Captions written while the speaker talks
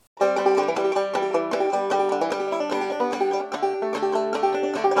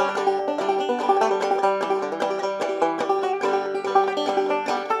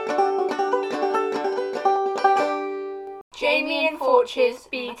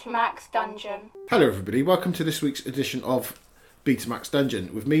Betamax Dungeon. Hello everybody, welcome to this week's edition of Betamax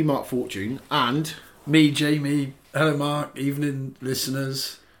Dungeon with me, Mark Fortune, and... me, Jamie. Hello Mark, evening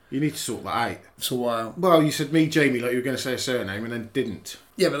listeners. You need to sort that out. It's a while. Well, you said me, Jamie, like you were going to say a surname and then didn't.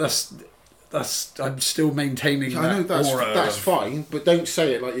 Yeah, but that's I'm still maintaining I know, that aura. that's fine, but don't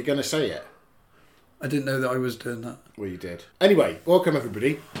say it like you're going to say it. I didn't know that I was doing that. Well, you did. Anyway, welcome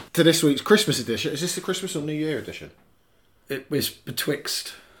everybody to this week's Christmas edition. Is this the Christmas or New Year edition? It was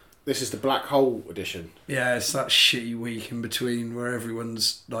betwixt. This is the Black Hole edition. Yeah, it's that shitty week in between where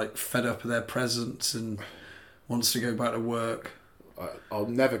everyone's like fed up of their presents and wants to go back to work. I'll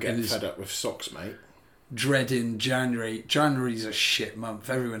never get fed up with socks, mate. Dreading January. January's a shit month.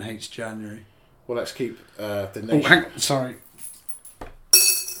 Everyone hates January. Well, let's keep the nation... Oh, hang on. Sorry.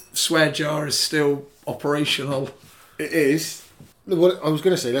 Swear jar is still operational. It is. Well, I was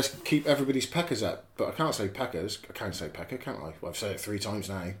going to say, let's keep everybody's peckers up, but I can't say peckers. I can say pecker, can't I? Well, I've said it 3 times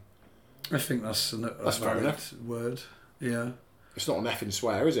now. I think that's fair enough. Word. Yeah. It's not an effing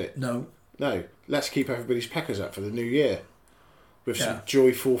swear, is it? No. No. Let's keep everybody's peckers up for the new year. With some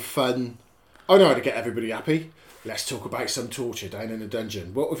joyful fun. I know how to get everybody happy. Let's talk about some torture down in the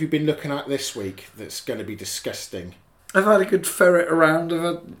dungeon. What have you been looking at this week that's going to be disgusting? I've had a good ferret around.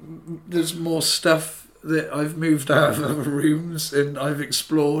 There's more stuff that I've moved out of other rooms and I've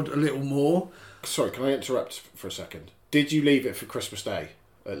explored a little more. Sorry, can I interrupt for a second? Did you leave it for Christmas Day,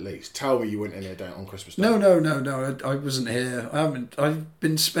 at least? Tell me you went in here down on Christmas Day. No. I wasn't here. I've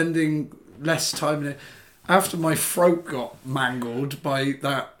been spending less time in it. After my throat got mangled by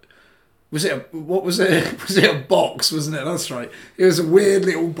that... Was it a box, wasn't it? That's right. It was a weird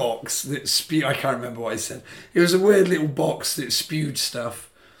little box that spewed... I can't remember what I said. It was a weird little box that spewed stuff.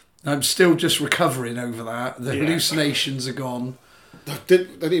 I'm still just recovering over that. The hallucinations are gone. I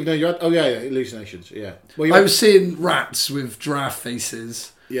didn't even know you had... Oh, yeah, hallucinations, yeah. Well, I was seeing rats with giraffe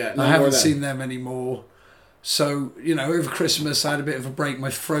faces. Yeah, I haven't seen them anymore. So, over Christmas I had a bit of a break. My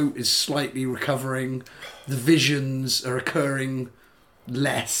throat is slightly recovering. The visions are occurring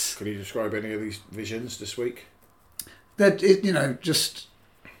less. Can you describe any of these visions this week? They're, just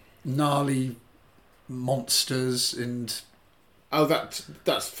gnarly monsters and... Oh,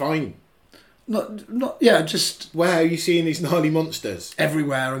 that's fine. Just... Where are you seeing these gnarly monsters?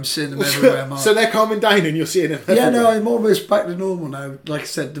 Everywhere. I'm seeing them everywhere, Mark. So they're calming down and you're seeing them everywhere? Yeah, no, I'm almost back to normal now. Like I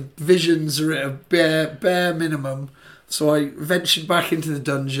said, the visions are at a bare minimum. So I ventured back into the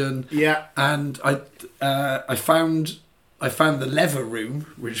dungeon. Yeah. And I found the lever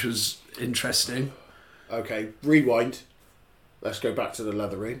room, which was interesting. Okay, rewind. Let's go back to the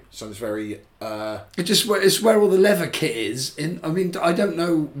leather room. Sounds very... It's where all the leather kit is. I don't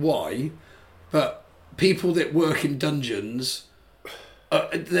know why, but people that work in dungeons,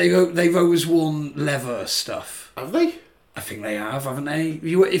 they've always worn leather stuff. Have they? I think they have, haven't they?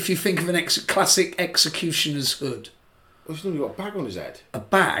 If you think of an classic executioner's hood. Well, he's normally got a bag on his head. A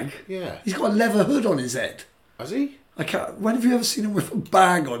bag? Yeah. He's got a leather hood on his head. Has he? When have you ever seen him with a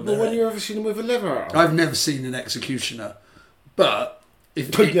bag on? Well, when have you ever seen him with a leather on? I've never seen an executioner, but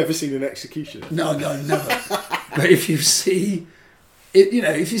You've never seen an executioner? No, never. But if you see,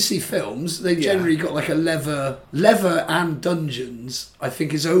 if you see films, they generally got like a leather and dungeons. I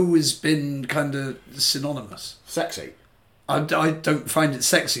think has always been kind of synonymous. Sexy. I don't find it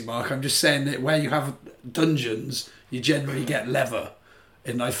sexy, Mark. I'm just saying that where you have dungeons, you generally get leather.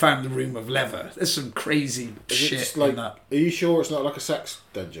 And I found the room of leather. There's some crazy shit in that. Are you sure it's not like a sex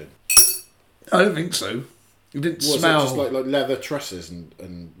dungeon? I don't think so. It didn't smell. Was it just like leather trusses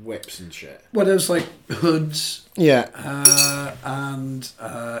and whips and shit? Well, there was like hoods. Yeah.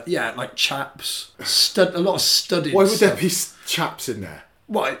 Like chaps. A lot of studded Why would stuff. there be chaps in there?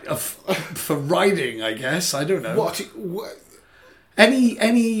 What? For riding, I guess. I don't know. What?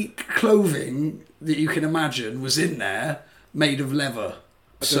 Any clothing that you can imagine was in there made of leather.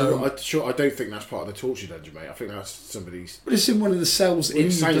 I don't think that's part of the torture dungeon, mate. I think that's somebody's... But it's in one of the cells in the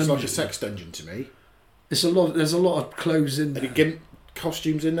dungeon. It sounds like a sex dungeon to me. There's a lot of clothes in there. Any gimp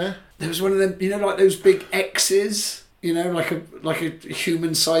costumes in there? There was one of them, like those big X's, like a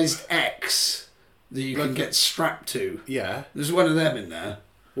human-sized X that you can get strapped to. Yeah. There's one of them in there.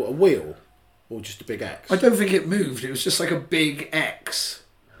 What, a wheel? Or just a big X? I don't think it moved. It was just like a big X.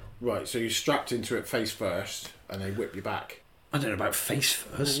 Right, so you're strapped into it face first and they whip you back. I don't know about face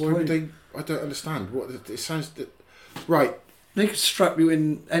first. Well, why would they... I don't understand. It sounds... Right. They could strap you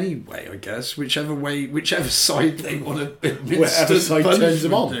in any way, I guess. Whichever side they want to administer. Whatever side turns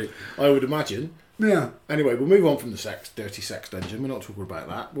them on, to. I would imagine. Yeah. Anyway, we'll move on from the dirty sex dungeon. We're not talking about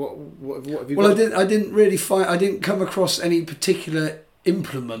that. What have you got? I didn't really find... I didn't come across any particular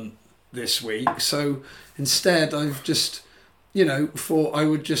implement this week. So instead, I've just I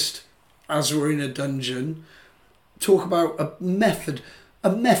would just, as we're in a dungeon, talk about a method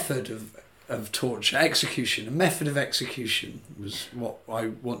of torture, execution. A method of execution was what I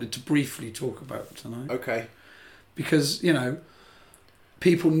wanted to briefly talk about tonight. Okay. Because,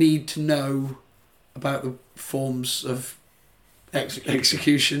 people need to know about the forms of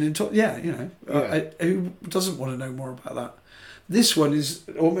execution. Who doesn't want to know more about that? This one is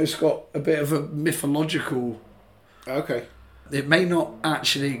almost got a bit of a mythological... Okay. It may not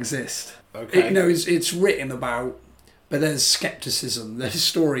actually exist. Okay. It's written about, but there's scepticism. The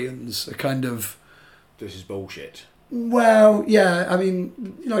historians are kind of... This is bullshit. Well, yeah, I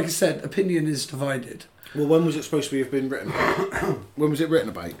mean, like I said, opinion is divided. Well, when was it supposed to have been written about? When was it written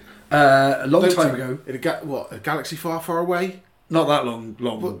about? A long time ago. In a galaxy far, far away? Not that long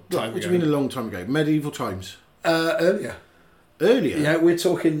time ago. What do you mean a long time ago? Medieval times? Earlier. Earlier? Yeah, we're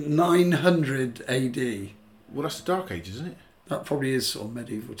talking 900 AD. Well, that's the Dark Ages, isn't it? That probably is sort of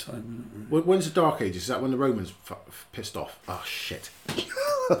medieval time. When's the Dark Ages? Is that when the Romans pissed off? Oh, shit.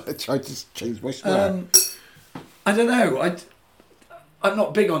 I tried to change my swear. I don't know. I'm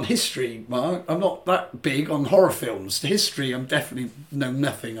not big on history, Mark. I'm not that big on horror films. The history, I'm definitely know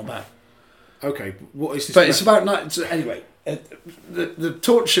nothing about. Okay, what is this? But it's about... So anyway, the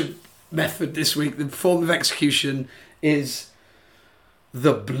torture method this week, the form of execution is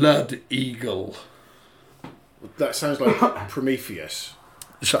the blood eagle. That sounds like Prometheus.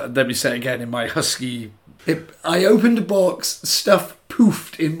 Let me say it again in my husky... I opened a box, stuff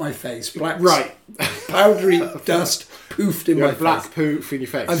poofed in my face. Black, right. Powdery dust poofed in my black face. poof in your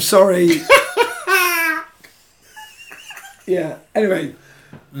face. I'm sorry. Yeah. Anyway,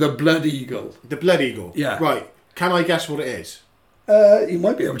 the blood eagle. The blood eagle. Yeah. Right. Can I guess what it is? You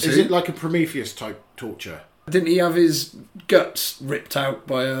might be able to. Is it like a Prometheus type torture? Didn't he have his guts ripped out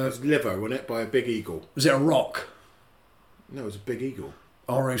by His liver, wasn't it? By a big eagle. Was it a rock? No, it was a big eagle.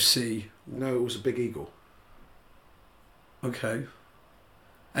 ROC. No, it was a big eagle. Okay.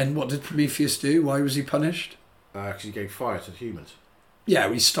 And what did Prometheus do? Why was he punished? Because he gave fire to humans. Yeah,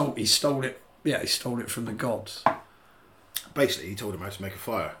 he stole it. Yeah, he stole it from the gods. Basically, he told him how to make a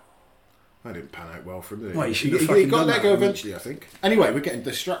fire. That didn't pan out well for him, did it? Well, he got let go eventually, I think. Anyway, we're getting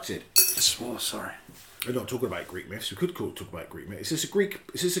distracted. Sorry. We're not talking about Greek myths. We could talk about Greek myths. Is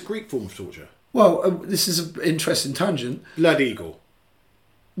this a Greek form of torture? Well, this is an interesting tangent. Blood eagle.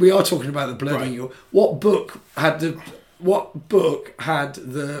 We are talking about the blood eagle. What book had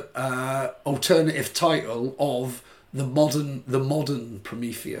the alternative title of the modern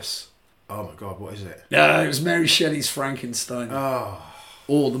Prometheus? Oh my God, what is it? Yeah, it was Mary Shelley's Frankenstein. Oh.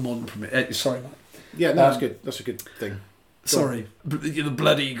 Or the modern Prometheus. Sorry, mate. Yeah, no, that's good. That's a good thing. Sorry, the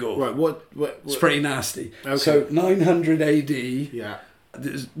blood eagle. Right, what? It's pretty nasty. Okay. So 900 AD. Yeah.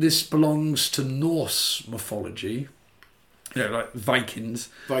 This belongs to Norse mythology. Like Vikings.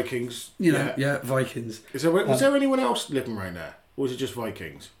 Vikings. Vikings. Was there anyone else living around there? Or was it just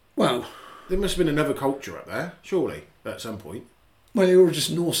Vikings? Well... There must have been another culture up there, surely, at some point. Well, they were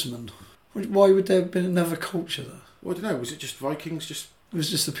just Norsemen. Why would there have been another culture there? Well, I don't know. Was it just Vikings? It was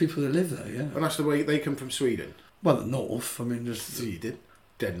just the people that live there, yeah. And that's the way they come from Sweden? Well, the north. I mean, just... Sweden,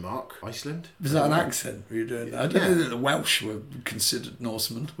 Denmark, Iceland. Was that an accent were you doing? I don't know that the Welsh were considered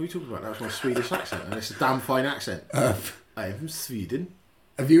Norsemen. What are you talking about? That was my Swedish accent, and it's a damn fine accent. I am from Sweden.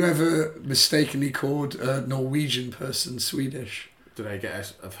 Have you ever mistakenly called a Norwegian person Swedish? Do they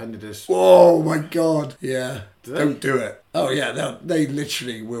get offended as... Oh my God. Yeah. Don't do it. Oh yeah, they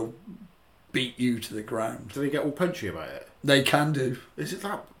literally will beat you to the ground. Do they get all punchy about it? They can do. Is it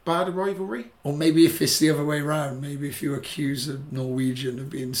that bad a rivalry? Or maybe if it's the other way around, maybe if you accuse a Norwegian of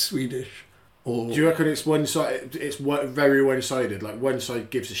being Swedish. Or... Do you reckon it's one side? It's very one-sided. Like one side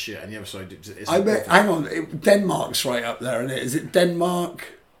gives a shit, and the other side is. Hang on, Denmark's right up there, isn't it? Is it Denmark,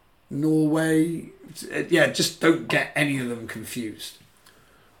 Norway? Yeah, just don't get any of them confused.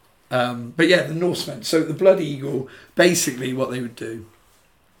 But yeah, the Norsemen. So the blood eagle, basically, what they would do,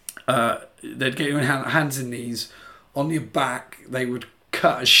 they'd get you on hands and knees. On your back, they would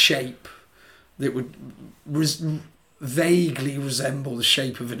cut a shape that would vaguely resemble the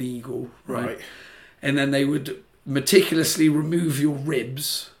shape of an eagle, right? And then they would meticulously remove your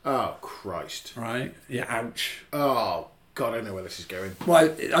ribs. Oh, Christ. Right? Yeah, ouch. Oh, God, I know where this is going.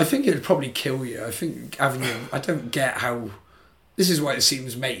 Well, I think it'd probably kill you. I think having you... I don't get how... This is why it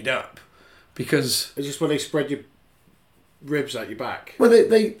seems made up. Because... It's just when they spread your ribs out your back. Well,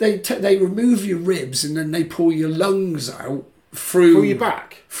 they remove your ribs and then they pull your lungs out through your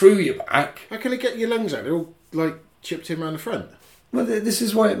back? Through your back. How can they get your lungs out? They're all, like, chipped in around the front. Well, this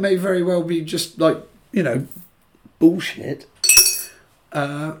is why it may very well be just, like, bullshit.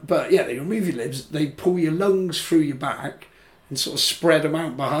 But, yeah, they remove your ribs, they pull your lungs through your back, and sort of spread them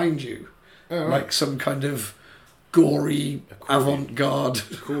out behind you, like some kind of gory avant-garde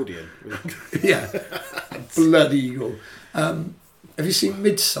accordion. Yeah, blood eagle. Have you seen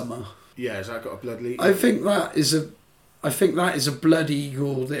Midsummer? Yeah, has that got a blood eagle? I think that is a blood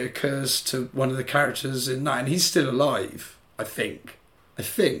eagle that occurs to one of the characters in that, and he's still alive. I think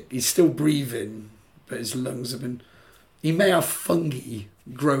he's still breathing, but his lungs have been. He may have fungi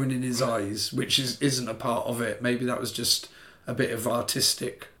growing in his eyes, which isn't a part of it. Maybe that was just a bit of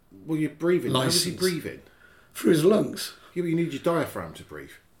artistic. Well, you're breathing. License. How is he breathing? Through his lungs. Yeah, but you need your diaphragm to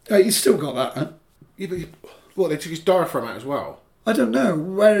breathe. You still got that, huh? Yeah, but they took his diaphragm out as well. I don't know.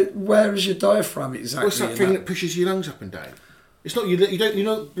 Where is your diaphragm exactly? What's that thing that pushes your lungs up and down? It's not you don't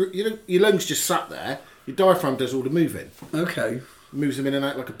your lungs just sat there. Your diaphragm does all the moving. Okay. Moves them in and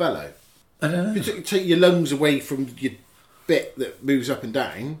out like a bellow. I don't know. If you take your lungs away from your bit that moves up and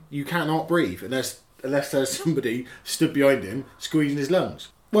down, you cannot breathe unless there's somebody stood behind him squeezing his lungs.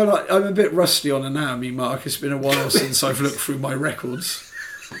 Well, I'm a bit rusty on anatomy, Mark. It's been a while since I've looked through my records.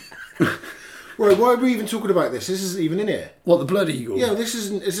 Right, why are we even talking about this? This isn't even in here. What, the blood eagle? Yeah, this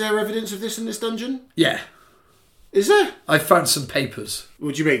isn't. Is there evidence of this in this dungeon? Yeah. Is there? I found some papers.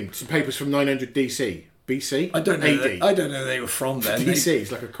 What do you mean? Some papers from 900 DC? BC? I don't know. AD? I don't know they were from then. DC,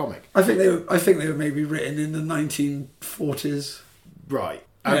 it's like a comic. I think they were maybe written in the 1940s. Right.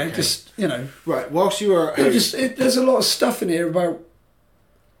 Yeah, Okay. just, Right, whilst you were... there's a lot of stuff in here about...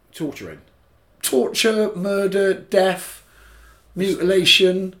 torturing. Torture, murder, death,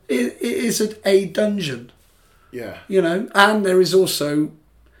 mutilation. It is a dungeon. Yeah. And there is also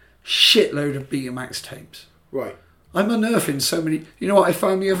shitload of Betamax tapes. Right. I'm unearthing so many... You know what I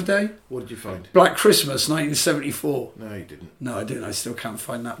found the other day? What did you find? Black Christmas, 1974. No, you didn't. No, I didn't. I still can't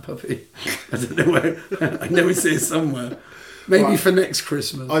find that puppy. I don't know where... I know it's here somewhere. Maybe for next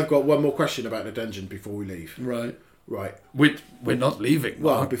Christmas. I've got one more question about the dungeon before we leave. Right. We're not leaving.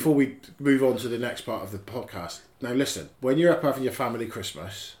 Well, before we move on to the next part of the podcast. Now listen, when you're up having your family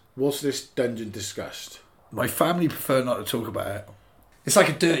Christmas, was this dungeon discussed? My family prefer not to talk about it. It's like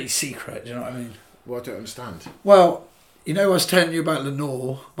a dirty secret, do you know what I mean? Well, I don't understand. Well, I was telling you about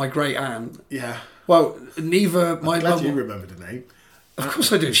Lenore, my great aunt. Yeah. Well, neither my I'm glad mum... you remember the name. Of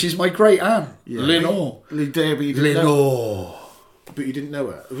course I do. She's my great aunt. Yeah. Lenore. Lenore. But you didn't know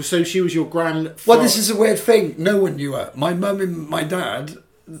her. So she was your grand... Well, this is a weird thing. No one knew her. My mum and my dad,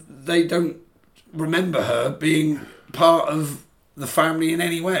 they don't remember her being part of the family in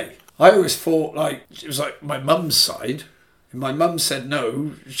any way. I always thought, it was like my mum's side. And my mum said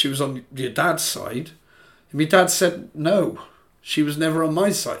no, she was on your dad's side. And my dad said no, she was never on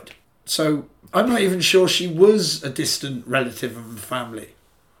my side. So I'm not even sure she was a distant relative of the family.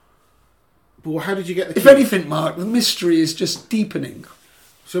 But how did you get the keys? If anything, Mark, the mystery is just deepening.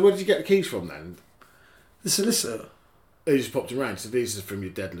 So where did you get the keys from then? The solicitor. You just popped them around. So these are from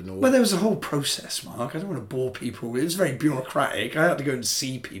your dead Lenore. Well, there was a whole process, Mark. I don't want to bore people. It was very bureaucratic. I had to go and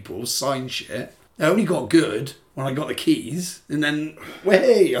see people, sign shit. I only got good when I got the keys. And then,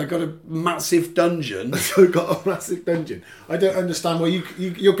 hey, I got a massive dungeon. So I got a massive dungeon. I don't understand why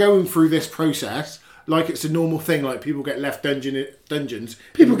you're going through this process like it's a normal thing, like people get left dungeons.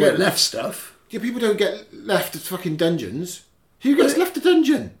 People get left stuff. Yeah, people don't get left fucking dungeons. Who gets left a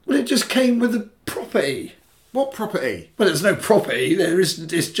dungeon? Well, it just came with the property. What property? Well, there's no property.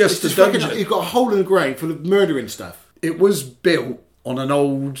 It's just a dungeon. You've got a hole in the ground full of murdering stuff. It was built on an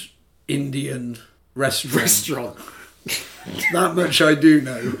old Indian restaurant. That much I do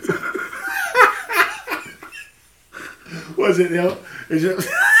know. Was it is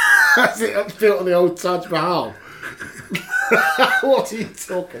it built on the old Taj Mahal? What are you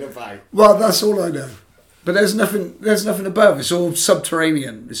talking about? Well, that's all I know. But there's nothing above. It's all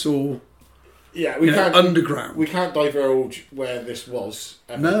subterranean. It's all we can't underground. We can't divulge where this was.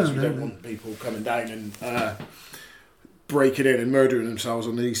 No, we don't want people coming down and breaking in and murdering themselves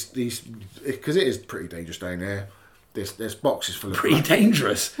on these because it is pretty dangerous down there. There's boxes full of pretty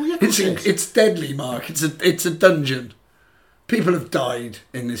dangerous. Well, yeah, it's deadly, Mark. It's a dungeon. People have died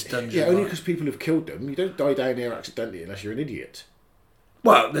in this dungeon. Yeah, only because people have killed them. You don't die down here accidentally unless you're an idiot.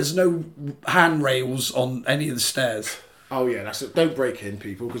 Well, there's no handrails on any of the stairs. Oh yeah, don't break in,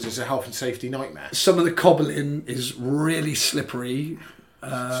 people, because it's a health and safety nightmare. Some of the cobbling is really slippery.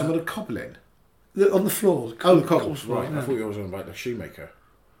 Some of the cobbling? On the floor. The cobbles, right. I thought you were on about the shoemaker.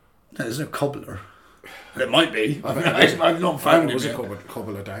 No, there's no cobbler. There might be. I've not found it. There was a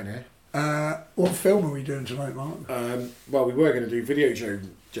cobbler down here. What film are we doing tonight, Mark? Well, we were going to do Video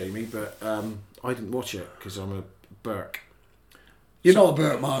Jamie, but I didn't watch it because I'm a Burke. You're not a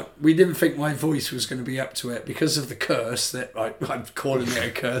Burke, Mark. We didn't think my voice was going to be up to it because of the curse that I'm calling it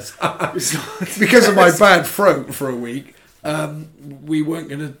a curse. Because of my bad throat for a week. we weren't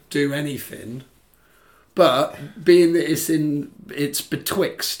going to do anything. But being that it's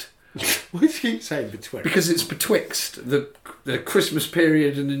betwixt. Why do you keep saying betwixt? Because it's betwixt the Christmas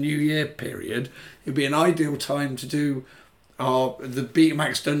period and the New Year period. It'd be an ideal time to do the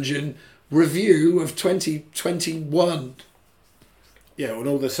Betamax Dungeon review of 2021. Yeah, and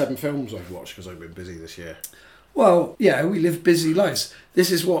all the 7 films I've watched because I've been busy this year. Well, yeah, we live busy lives.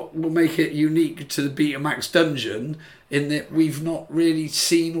 This is what will make it unique to the Betamax Dungeon, in that we've not really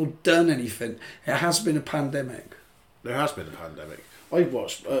seen or done anything. It has been a pandemic. There has been a pandemic. I've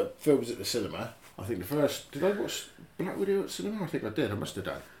watched films at the cinema. I think the first... Did I watch Black Widow at cinema? I think I did. I must have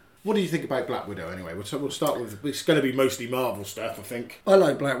done. What do you think about Black Widow anyway? We'll start with... It's going to be mostly Marvel stuff, I think. I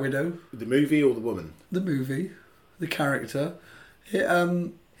like Black Widow. The movie or the woman? The movie. The character.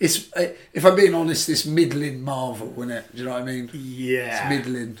 It's, if I'm being honest, it's middling Marvel, isn't it? Do you know what I mean? Yeah. It's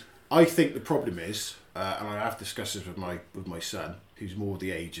middling. I think the problem is, and I have discussed this with my son, who's more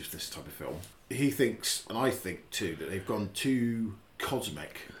the age of this type of film. He thinks, and I think too, that they've gone too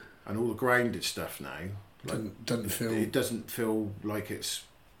cosmic, and all the grounded stuff now doesn't feel. It doesn't feel like it's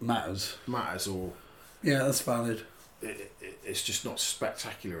matters, or yeah, that's valid. It's just not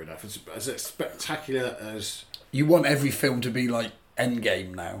spectacular enough. It's as spectacular as you want every film to be like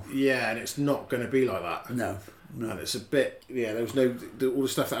Endgame now. Yeah, and it's not going to be like that. No. And it's a bit. Yeah, there's no all the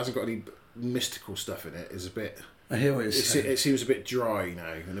stuff that hasn't got any mystical stuff in it is a bit. I hear what you're saying. It seems a bit dry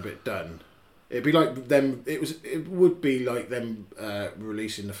now and a bit done. It'd be like them. It would be like them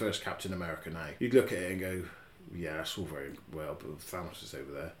releasing the first Captain America now. You'd look at it and go, "Yeah, that's all very well, but Thanos is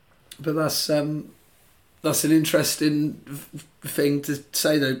over there." But that's an interesting thing to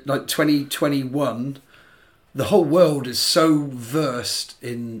say though. Like 2021, the whole world is so versed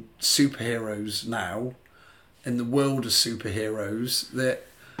in superheroes now, in the world of superheroes, that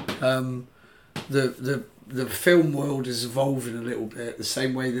the film world is evolving a little bit the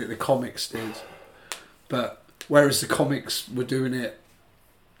same way that the comics did. But whereas the comics were doing it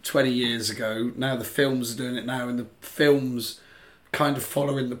 20 years ago, now the films are doing it now, and the films kind of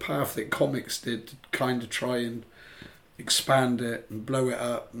following the path that comics did to kind of try and expand it and blow it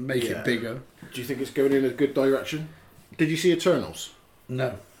up and make it bigger. Do you think it's going in a good direction? Did you see Eternals?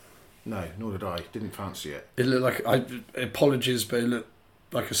 No. No, nor did I. Didn't fancy it. It looked like, apologies, but it looked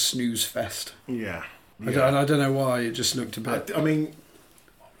like a snooze fest. Yeah. I don't know why, it just looked a bit... I mean,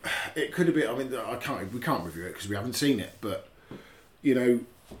 it could have been... I mean, we can't review it because we haven't seen it, but, you know,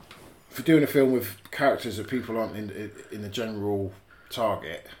 for doing a film with characters that people aren't in the general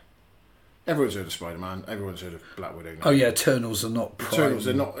target... Everyone's heard of Spider-Man, everyone's heard of Black Widow now. Oh yeah, Eternals are not prime. Eternals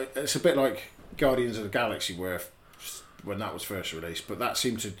are not... It's a bit like Guardians of the Galaxy, where when that was first released, but that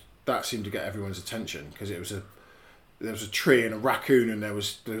seemed to get everyone's attention because there was a tree and a raccoon, and there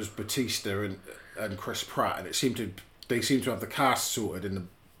was Batista and Chris Pratt, and they seemed to have the cast sorted and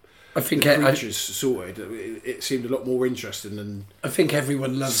the creatures sorted. It seemed a lot more interesting than I think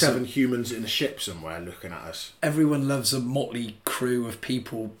everyone loves 7 humans in a ship somewhere looking at us. Everyone loves a motley crew of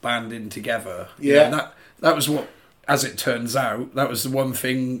people banding together. Yeah, you know, that was what, as it turns out, that was the one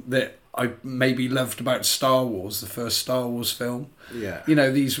thing that I maybe loved about Star Wars, the first Star Wars film. Yeah, you know,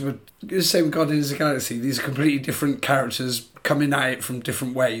 these were the same with Guardians of the Galaxy. These are completely different characters coming at it from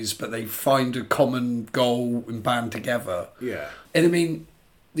different ways, but they find a common goal and band together. Yeah, and I mean,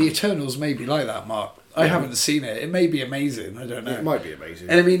 the Eternals may be like that, Mark. I haven't seen it. It may be amazing. I don't know. It might be amazing.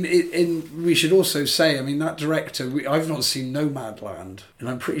 And I mean, we should also say, I mean, that director, I've not seen Nomadland, and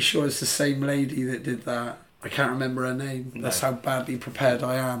I'm pretty sure it's the same lady that did that. I can't remember her name. No. That's how badly prepared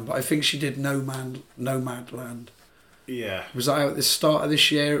I am. But I think she did Nomadland. Yeah. Was that out at the start of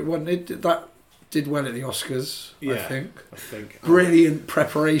this year? That did well at the Oscars, yeah, I think. Oh. Brilliant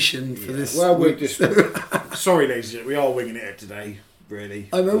preparation for this. Well, we're just... Sorry, ladies, we are winging it today, really.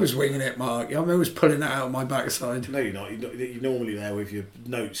 I'm always winging it, Mark. I'm always pulling it out of my backside. No, you're not. You're normally there with your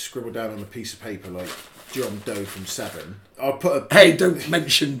notes scribbled down on a piece of paper like John Doe from Seven. I'll put a... Hey, don't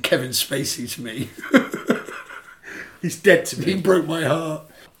mention Kevin Spacey to me. He's dead to me. He broke my heart.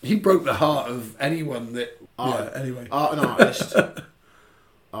 He broke the heart of anyone that... anyway. Art and artist.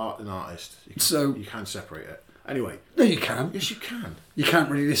 Art and artist. You can separate it. Anyway. No, you can. Yes, you can. You can't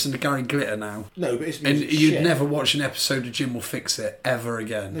really listen to Gary Glitter now. No, but it's and shit. You'd never watch an episode of Jim Will Fix It ever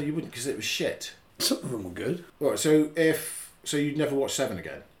again. No, you wouldn't, because it was shit. Some of them were good. Right, so you'd never watch Seven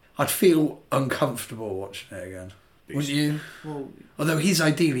again? I'd feel uncomfortable watching it again. Wouldn't you? Well, although he's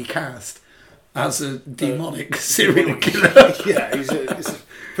ideally cast as a demonic serial killer. Yeah, he's a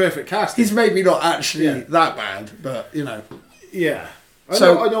perfect cast. He's maybe not actually that bad, but you know. Yeah. I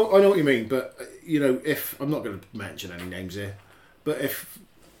know what you mean, but you know, if I'm not going to mention any names here, but if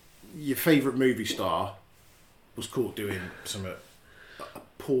your favourite movie star was caught doing something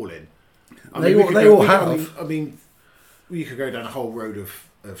appalling. They all have. I mean, you could go down a whole road of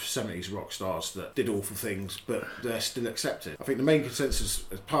 70s rock stars that did awful things, but they're still accepted. I think the main consensus,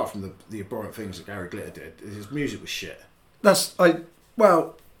 apart from the abhorrent things that Gary Glitter did, is his music was shit.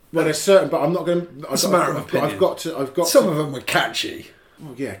 Well, there's certain, but I'm not going to. It's a matter of opinion. I've got to. Some of them were catchy.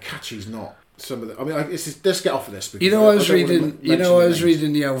 Well, yeah, catchy's not. Some of the. I mean, let's get off of this. I was reading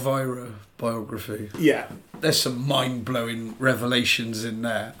the Elvira biography. Yeah. There's some mind-blowing revelations in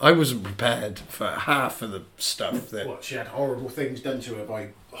there. I wasn't prepared for half of the stuff that... What, she had horrible things done to her by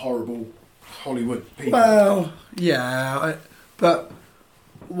horrible Hollywood people? Well, yeah. But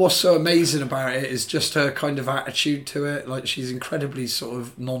what's so amazing about it is just her kind of attitude to it. Like, she's incredibly sort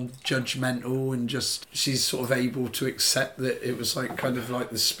of non-judgmental and just... She's sort of able to accept that it was like kind of like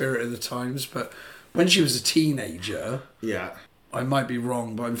the spirit of the times. But when she was a teenager... Yeah. I might be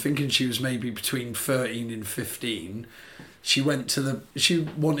wrong, but I'm thinking she was maybe between 13 and 15. She wanted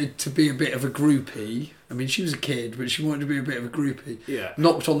to be a bit of a groupie. I mean, she was a kid, but she wanted to be a bit of a groupie. Yeah.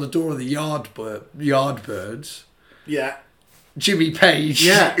 Knocked on the door of the Yardbirds. Yeah. Jimmy Page.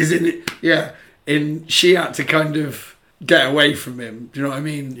 Yeah. Is in it. Yeah. And she had to kind of get away from him. Do you know what I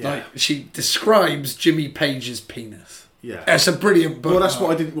mean? Yeah. Like, she describes Jimmy Page's penis. Yeah. It's a brilliant book. Well, that's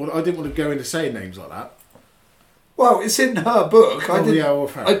what I didn't want to go into saying names like that. Well, it's in her book.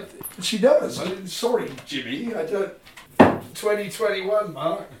 She does. Sorry, Jimmy. I don't. 2021,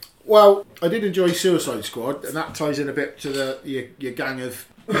 Mark. Well, I did enjoy Suicide Squad, and that ties in a bit to your gang of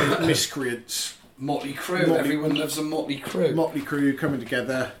miscreants. Motley Crue. Everyone loves a Motley Crue. Motley Crue coming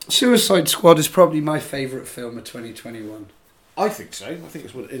together. Suicide Squad is probably my favourite film of 2021. I think so. I think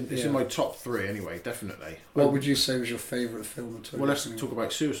it's in my top 3 anyway, definitely. What would you say was your favourite film of 2021? Well, let's talk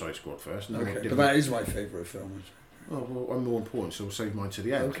about Suicide Squad first. Okay, but that is my favourite film. Oh, well, I'm more important, so we'll save mine to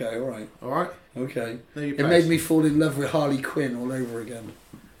the end. Okay, all right. All right? Okay. It made me fall in love with Harley Quinn all over again.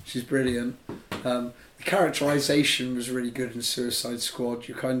 She's brilliant. The characterisation was really good in Suicide Squad.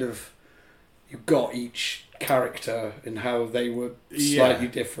 You got each character and how they were slightly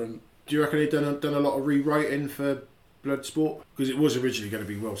different. Do you reckon they've done a lot of rewriting for Bloodsport? Because it was originally going to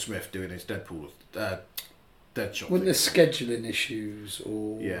be Will Smith doing his Deadshot. Wasn't there scheduling issues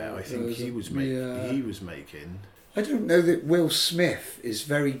or? Yeah, I think he was making. I don't know that Will Smith is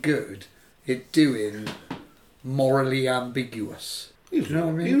very good at doing morally ambiguous. You know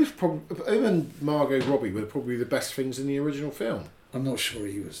what I mean? He was probably, him and Margot Robbie were probably the best things in the original film. I'm not sure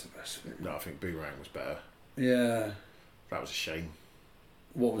he was the best thing. No, I think Boomerang was better. Yeah. That was a shame.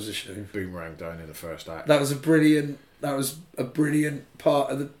 What was a shame? Boomerang dying in the first act. That was a brilliant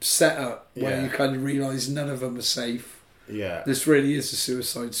part of the setup where you kind of realise none of them are safe. Yeah. This really is a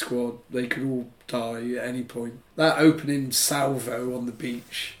Suicide Squad. They could all die at any point. That opening salvo on the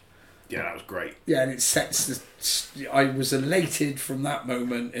beach. Yeah, that was great. Yeah, and it sets I was elated from that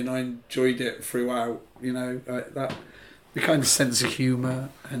moment, and I enjoyed it throughout. You know, that the kind of sense of humour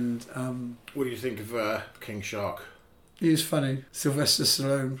and. What do you think of King Shark? He was funny. Sylvester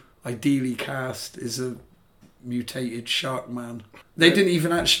Stallone, ideally cast, is a mutated shark man. They didn't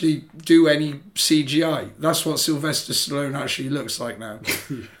even actually do any CGI. That's what Sylvester Stallone actually looks like now.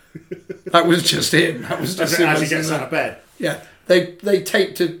 That was just him. That was just as he gets out of bed. Yeah, they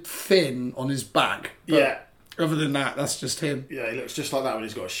taped a fin on his back. Yeah. Other than that, that's just him. Yeah, he looks just like that when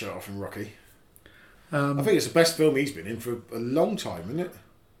he's got his shirt off in Rocky. I think it's the best film he's been in for a long time, isn't it?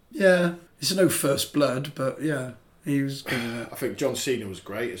 Yeah, it's no First Blood, but yeah, he was good in it. I think John Cena was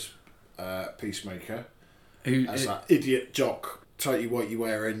great as Peacemaker. As that idiot jock, tighty whitey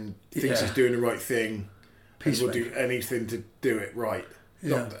wearing, thinks he's doing the right thing, and will do anything to do it right.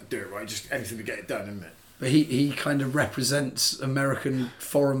 Yeah. Not do it right, just anything to get it done, isn't it? But he kind of represents American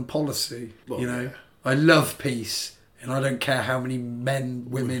foreign policy. Well, you know, yeah. I love peace, and I don't care how many men,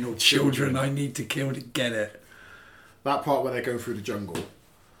 women, or children I need to kill to get it. That part where they're going through the jungle,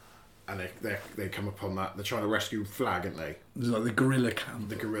 and they come upon that, they're trying to rescue Flag, aren't they? It's like the guerrilla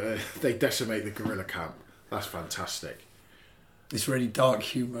camp. They decimate the guerrilla camp. That's fantastic. It's really dark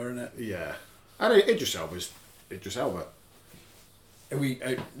humour, isn't it? Yeah. And Idris Elba.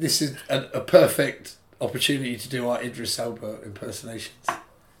 This is a perfect opportunity to do our Idris Elba impersonations.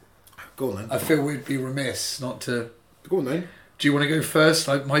 Go on then. I feel we'd be remiss not to. Go on then. Do you want to go first?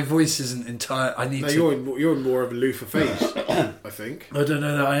 Like, my voice isn't entire. You're in more of a loofah phase, I think. I don't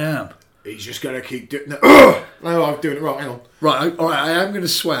know that I am. He's just going to keep doing it. No, I'm doing it wrong. Hang on. Right, all right. I am going to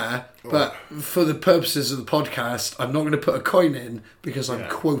swear, but for the purposes of the podcast, I'm not going to put a coin in because I'm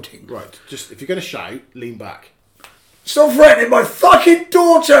quoting. Right. Just if you're going to shout, lean back. Stop threatening my fucking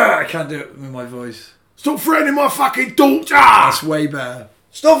daughter! I can't do it with my voice. Stop threatening my fucking daughter! That's way better.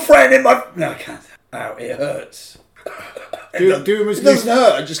 Stop threatening my... No, I can't. Ow, it hurts. Do him as It doesn't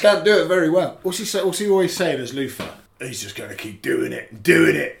hurt, I just can't do it very well. What's he always saying as Luther? He's just going to keep doing it and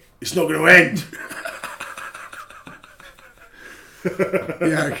doing it. It's not going to end.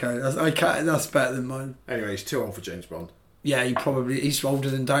 Yeah, okay. That's better than mine. Anyway, he's too old for James Bond. Yeah, he's older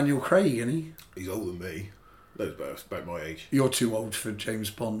than Daniel Craig, isn't he? He's older than me. That's about my age. You're too old for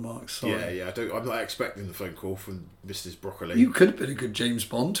James Bond, Mark. Sorry. Yeah. I'm not expecting the phone call from Mrs. Broccoli. You could have been a good James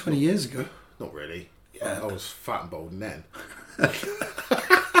Bond 20 years ago. Not really. Yeah. I was fat and bald then.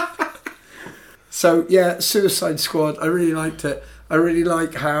 So yeah, Suicide Squad. I really liked it. I really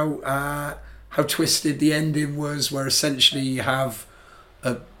like how twisted the ending was, where essentially you have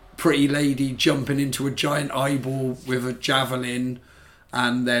a pretty lady jumping into a giant eyeball with a javelin,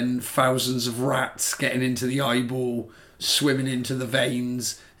 and then thousands of rats getting into the eyeball, swimming into the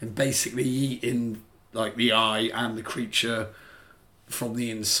veins, and basically eating like the eye and the creature from the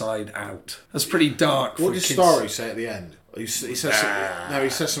inside out. That's pretty dark. What did Starry say at the end? He says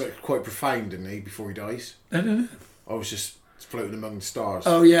something quite profound, didn't he, before he dies? I don't know. I was just floating among the stars.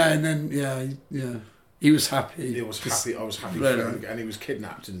 Oh yeah, and then yeah, he was happy. I was happy for him, and he was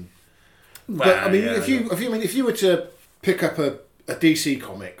kidnapped. And well, but I mean, if you were to pick up a DC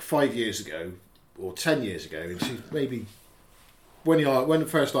comic 5 years ago or 10 years ago, and see maybe when the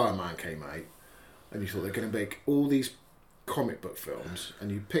first Iron Man came out, and you thought they're going to make all these comic book films,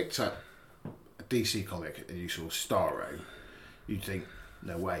 and you picked up a DC comic and you saw Starro, you'd think,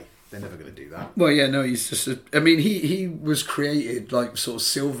 no way, they're never going to do that. Well, yeah, no, he's just. I mean, he was created like sort of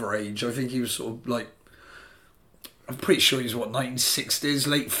Silver Age. I think he was sort of like. I'm pretty sure he's 1960s,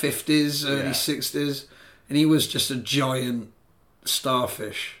 late 50s, early 60s, and he was just a giant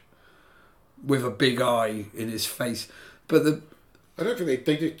starfish with a big eye in his face. But I don't think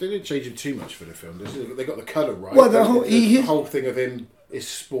they didn't change him too much for the film. They got the colour right. Well, the whole thing of him is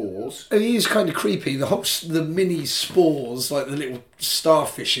spores. And he is kind of creepy. The mini spores, like the little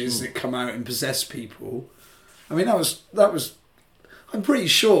starfishes that come out and possess people. I mean, that was. I'm pretty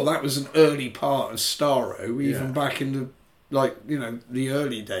sure that was an early part of Starro, even back in the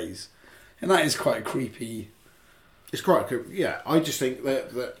early days, and that is quite a creepy. It's quite I just think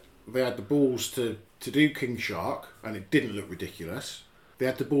that they had the balls to do King Shark, and it didn't look ridiculous. They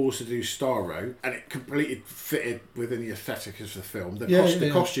had the balls to do Starro, and it completely fitted within the aesthetic of the film. The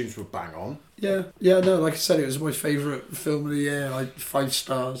costumes were bang on. Yeah, no, like I said, it was my favourite film of the year. Like 5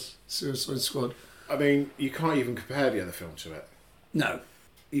 stars, Suicide Squad. I mean, you can't even compare the other film to it. No.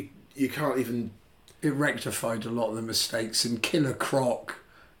 You can't even. It rectified a lot of the mistakes, and Killer Croc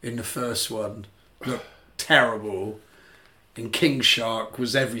in the first one looked terrible, and King Shark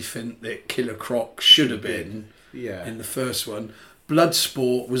was everything that Killer Croc should have been in the first one.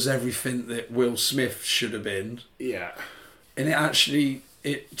 Bloodsport was everything that Will Smith should have been. Yeah. And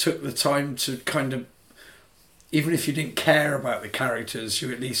it took the time to kind of, even if you didn't care about the characters,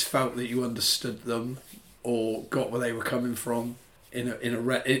 you at least felt that you understood them or got where they were coming from.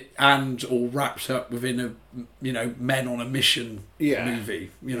 All wrapped up within a men on a mission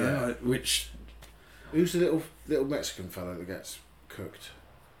movie, which. Who's the little Mexican fellow that gets cooked?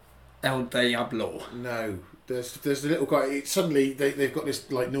 El Diablo. No, there's the little guy. Suddenly they've got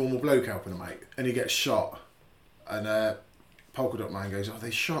this like normal bloke helping him out, and he gets shot, and Polka Dot Man goes, "Oh,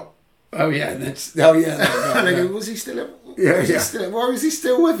 they shot." Oh yeah, and they go, "Was he still? Why was he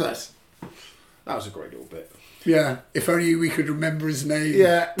still with us?" That was a great little bit. Yeah, if only we could remember his name.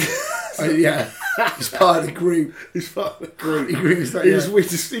 Yeah. He's part of the group. He's part of the group. He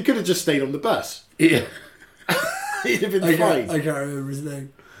could have just stayed on the bus. Yeah. He'd have been fine. I can't remember his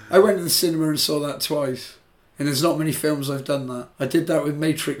name. I went to the cinema and saw that twice. And there's not many films I've done that. I did that with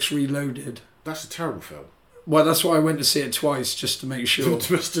Matrix Reloaded. That's a terrible film. Well, that's why I went to see it twice, just to make sure.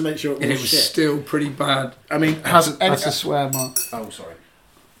 Just to make sure it was still pretty bad. I mean, that's a swear, Mark. Oh, sorry.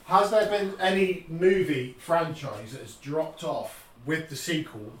 Has there been any movie franchise that has dropped off with the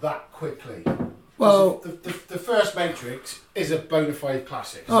sequel that quickly? Well, the first Matrix is a bona fide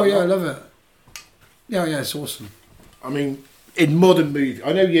classic. Oh yeah, I love it. Yeah, it's awesome. I mean, in modern movies,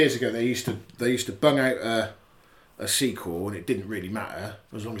 I know years ago they used to bung out a sequel and it didn't really matter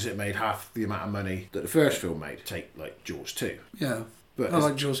as long as it made half the amount of money that the first film made. Take like Jaws 2. Yeah. But I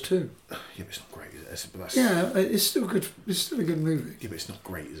like Jaws 2. Yeah, but it's not great, is it? It's still good. It's still a good movie. Yeah, but it's not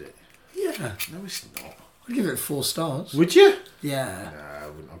great, is it? Yeah. No, it's not. I'd give it 4 stars. Would you? Yeah. No, I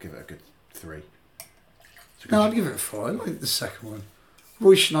wouldn't. I'll give it a good 3. No, I'd give it 4. I like the second one.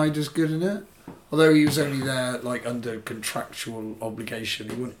 Roy Schneider's good in it. Although he was only there like under contractual obligation,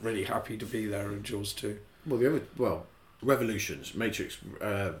 he wasn't really happy to be there in Jaws 2. Revolutions, Matrix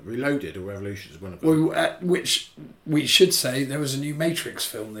Reloaded or Revolutions, one of them. Well, which we should say there was a new Matrix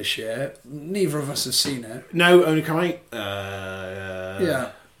film this year. Neither of us have seen it. No, only come out.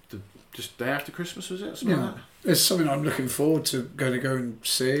 Yeah. Just day after Christmas, was it? Something like that? It's something I'm looking forward to go and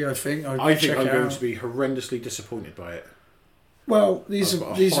see. I think I think I'm going to be horrendously disappointed by it. Well, these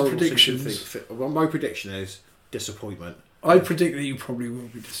are predictions. Well, my prediction is disappointment. I predict that you probably will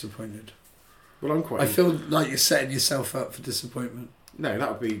be disappointed. Well, I'm quite. I feel like you're setting yourself up for disappointment. No,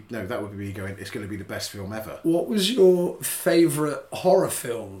 that would be me going. It's going to be the best film ever. What was your favourite horror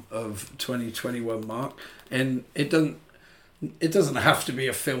film of 2021, Mark? And it doesn't have to be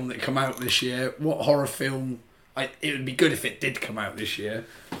a film that come out this year. What horror film? It would be good if it did come out this year.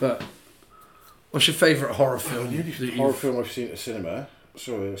 But what's your favourite horror film? The horror film I've seen at the cinema.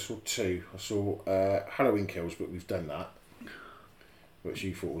 Sorry, I saw two. I saw Halloween Kills, but we've done that, which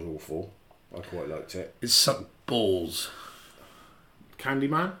you thought was awful. I quite liked it. It sucked balls.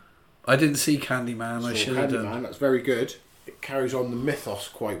 Candyman? I didn't see Candyman. I should have done. Candyman, that's very good. It carries on the mythos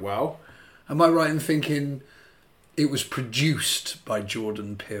quite well. Am I right in thinking it was produced by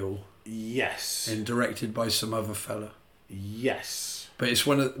Jordan Peele? Yes. And directed by some other fella? Yes. But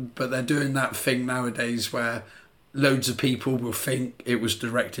but they're doing that thing nowadays where loads of people will think it was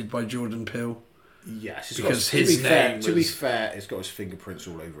directed by Jordan Peele. Yes, because to be fair, it's got his fingerprints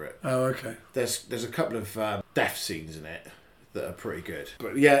all over it. Oh, okay. There's a couple of death scenes in it that are pretty good.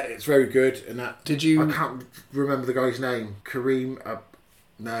 But yeah, it's very good. And that I can't remember the guy's name. Kareem.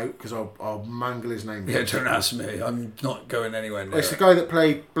 No, because I'll mangle his name. Yeah, don't ask me. I'm not going anywhere near. It's the guy that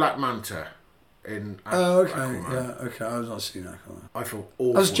played Black Manta in. Oh, okay. Yeah, okay. I've not seen that. I felt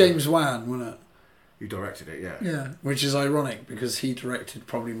awful. That was James Wan, wasn't it? You directed it, yeah. Yeah, which is ironic because he directed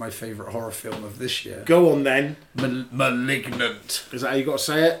probably my favourite horror film of this year. Go on then. Malignant. Is that how you got to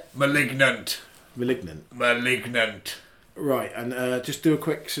say it? Malignant. Malignant. Right, and just do a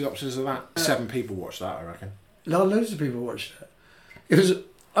quick synopsis of that. 7 people watched that, I reckon. No, loads of people watched it.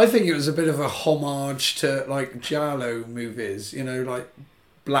 I think it was a bit of a homage to like Giallo movies, like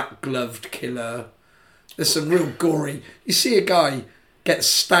Black Gloved Killer. There's some real gory. You see a guy get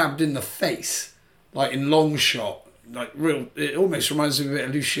stabbed in the face. Like in long shot, it almost reminds me a bit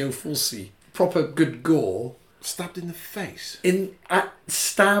of Lucio Fulci. Proper good gore. Stabbed in the face?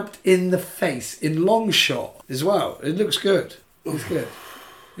 Stabbed in the face, in long shot as well. It looks good. It's good.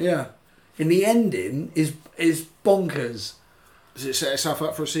 Yeah. And the ending is bonkers. Does it set itself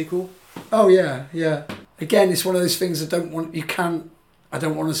up for a sequel? Oh, yeah. Again, it's one of those things I don't want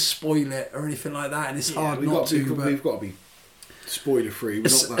to spoil it or anything like that, and it's hard not to. We've got to be spoiler free.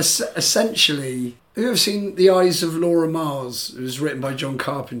 Essentially, have you ever seen The Eyes of Laura Mars? It was written by John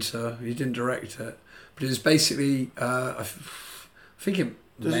Carpenter. He didn't direct it, but it was basically I think it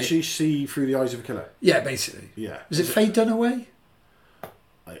doesn't she see through the eyes of a killer? Yeah, basically. Yeah. Is it Faye Dunaway?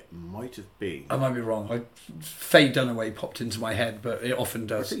 It might have been. I might be wrong. Faye Dunaway popped into my head, but it often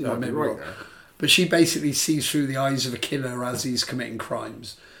does. I think you might be right there. But she basically sees through the eyes of a killer as he's committing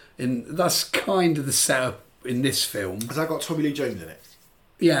crimes, and that's kind of the setup in this film. Has that got Tommy Lee Jones in it?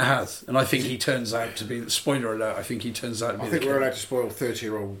 Yeah, it has. And I think he turns out to be... Spoiler alert, I think he turns out to be... I think we're allowed to spoil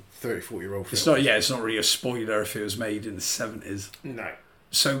 40-year-old films. It's not really a spoiler if it was made in the 70s. No.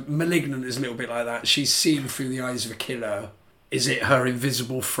 So Malignant is a little bit like that. She's seen through the eyes of a killer. Is it her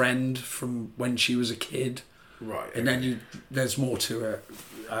invisible friend from when she was a kid? Right. Okay. And then there's more to it.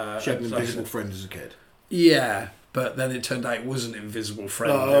 She had an invisible friend as a kid? Yeah. But then it turned out it wasn't an invisible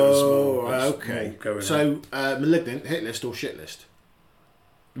friend. Oh, okay. So, Malignant, hit list or shit list?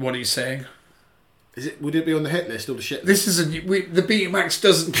 What are you saying? Would it be on the hit list or the shit list? This is the Betamax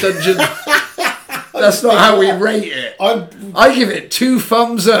Dungeon. That's not how we rate it. I give it 2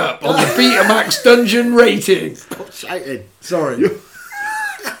 thumbs up on the Betamax Dungeon rating. Stop shouting. Sorry.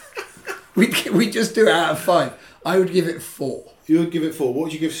 we just do it out of 5. I would give it 4. You would give it 4. What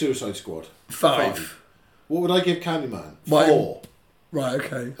would you give Suicide Squad? 5. What would I give Candyman? 4. Right,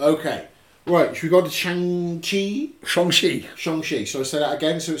 okay. Okay. Right, should we go to Shang-Chi? Shang-Chi. Shall I say that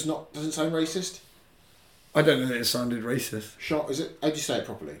again so doesn't sound racist? I don't know that it sounded racist. Is it? How do you say it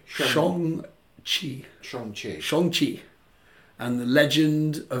properly? Shang-Chi. Shang-Chi. And the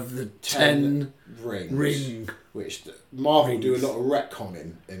Legend of the Ten Ring. Which Marvel do a lot of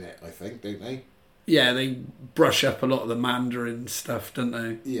retconning in it, I think, don't they? Yeah, they brush up a lot of the Mandarin stuff, don't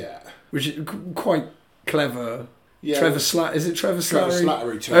they? Yeah. Which is quite clever. Yeah. Is it Trevor Slattery? Trevor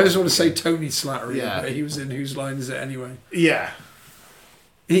Slattery. I just want to say Tony Slattery. Yeah. But he was in Whose Line Is It Anyway? Yeah.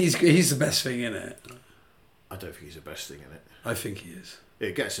 He's the best thing in it. I don't think he's the best thing in it. I think he is.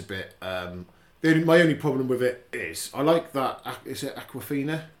 It gets a bit... my only problem with it is... I like that... Is it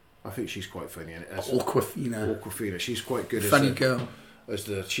Aquafina? I think she's quite funny in it. Awkwafina. She's quite good. Funny girl.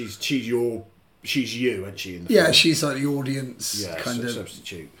 She's you, isn't she? In the film? film? She's like the audience kind of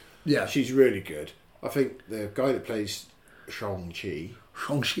substitute. Yeah, she's really good. I think the guy that plays Shang-Chi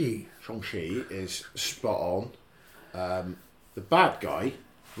is spot on. The bad guy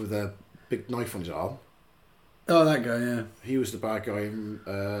with a big knife on his arm. Oh, that guy, yeah. He was the bad guy in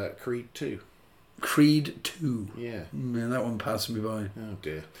Creed 2. Creed 2? Yeah. Yeah, that one passed me by. Oh,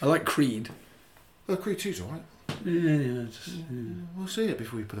 dear. I like Creed. Well, Creed 2's alright. Yeah. We'll see it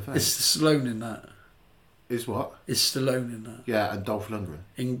before we put a face. Is Stallone in that? Is what? Is Stallone in that? Yeah, and Dolph Lundgren.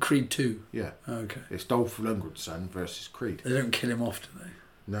 In Creed 2? Yeah. Oh, okay. It's Dolph Lundgren's son versus Creed. They don't kill him off, do they?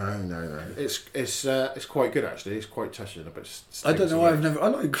 No. It's quite good actually. It's quite touching. But I don't know. I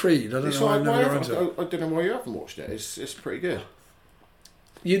like Creed. I don't know why I've never got around to it. I don't know why you haven't watched it. It's pretty good.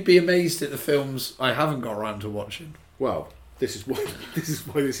 You'd be amazed at the films I haven't got around to watching. Well, this is why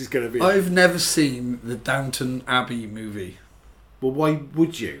this is going to be. I've never seen the Downton Abbey movie. Well, why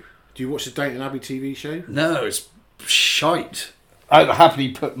would you? Do you watch the Downton Abbey TV show? No, it's shite. I'd happily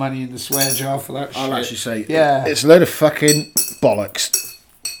put money in the swear jar for that. I'll actually say, yeah, it's a load of fucking bollocks.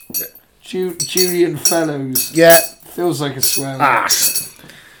 Julian Fellows. Yeah, feels like a swear word. Ass.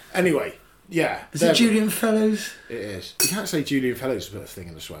 Anyway, yeah. Is it Julian Fellows? It is. You can't say Julian Fellows put a thing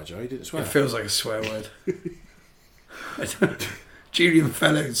in the swear jar. He didn't swear. It feels like a swear word. Julian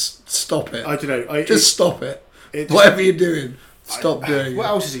Fellows, stop it. I don't know. Just stop it. Whatever you're doing, stop doing it. What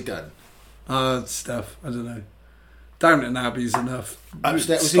else has he done? Stuff. I don't know. Downton Abbey's enough.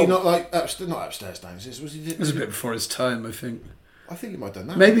 Upstairs, was he not like not upstairs, downstairs? Was he? It was a bit before his time, I think. I think he might have done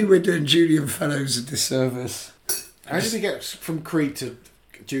that. Maybe we're doing Julian Fellows a disservice. How did he get from Creed to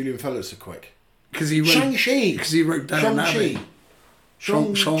Julian Fellows so quick? Because he wrote Shang-Chi. Because he wrote Downton Abbey.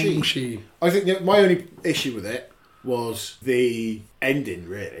 Shang-Chi. I think that my only issue with it was the ending.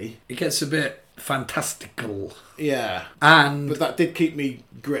 Really, it gets a bit fantastical. Yeah, but that did keep me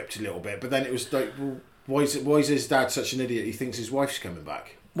gripped a little bit. But then it was like, well, why is his dad such an idiot? He thinks his wife's coming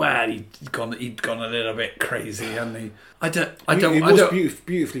back. Well, he'd gone a little bit crazy, hadn't he? It was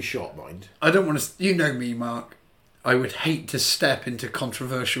beautifully shot, mind. I don't want to. You know me, Mark. I would hate to step into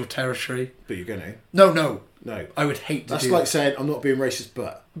controversial territory. But you're going to. No. I would hate to. That's like saying I'm not being racist,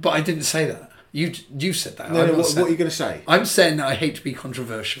 but. But I didn't say that. You said that. No. What are you going to say? I'm saying that I hate to be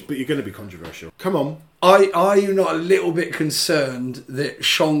controversial. But you're going to be controversial. Come on. Are you not a little bit concerned that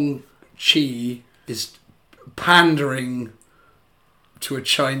Shang-Chi is pandering to a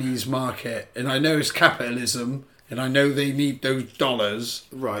Chinese market? And I know it's capitalism, and I know they need those dollars.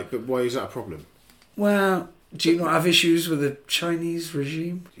 Right, but why is that a problem? Well, do you not have issues with the Chinese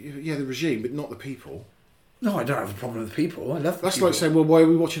regime? Yeah, the regime, but not the people. No, I don't have a problem with the people. I love the people. That's like saying, well, why are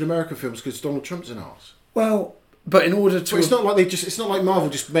we watching American films? Because Donald Trump's an arse. Well, but in order to... But it's not like it's not like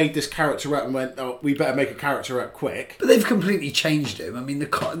Marvel just made this character up and went, oh, we better make a character up quick. But they've completely changed him. I mean,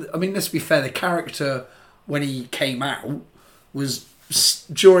 let's be fair, the character, when he came out, was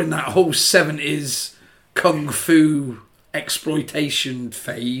during that whole 70s kung fu exploitation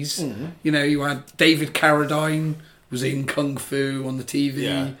phase. Mm-hmm. You know, you had David Carradine was in kung fu on the TV.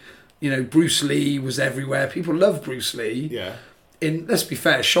 Yeah. You know, Bruce Lee was everywhere. People love Bruce Lee. Yeah. Let's be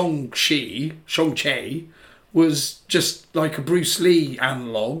fair, Shang-Chi was just like a Bruce Lee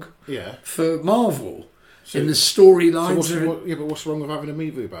analogue for Marvel. So, in the storylines. But what's wrong with having a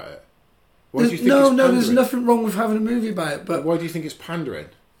movie about it? Why do you think it's pandering? There's nothing wrong with having a movie about it. But why do you think it's pandering?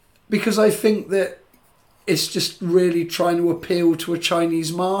 Because I think that it's just really trying to appeal to a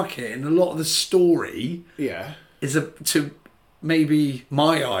Chinese market, and a lot of the story is to maybe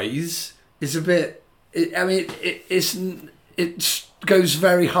my eyes is a bit. It goes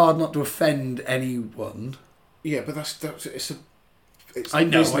very hard not to offend anyone. Yeah, but it's I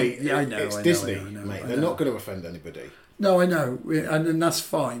know. Disney. I know. It's Disney, mate. They're not going to offend anybody. No, I know, and that's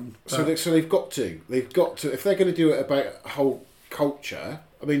fine. So they've got to. If they're going to do it about a whole culture.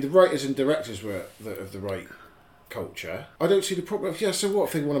 I mean, the writers and directors were of the right culture. I don't see the problem. Yeah, so what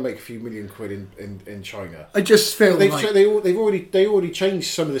if they want to make a few million quid in China? I just feel they've already changed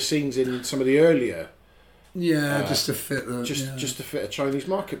some of the scenes in some of the earlier. Yeah, just to fit the just to fit a Chinese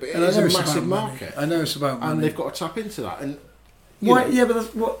market, but it is a massive market. I know it's about money, and they've got to tap into that. And why? Yeah,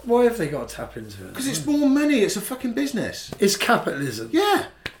 but why have they got to tap into it? Because it's more money. It's a fucking business. It's capitalism. Yeah.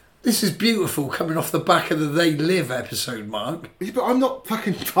 This is beautiful coming off the back of the They Live episode, Mark. Yeah, but I'm not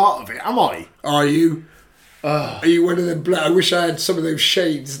fucking part of it, am I? Are you? Are you one of them? I wish I had some of those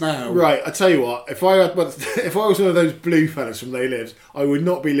shades now. Right, I tell you what. If I was one of those blue fellas from They Live, I would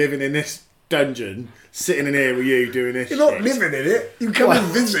not be living in this dungeon, sitting in here with you doing this. You're not living in it. You come and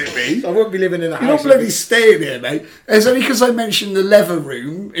visit me. I won't be living in a house. You're not bloody staying here, mate. It's only because I mentioned the leather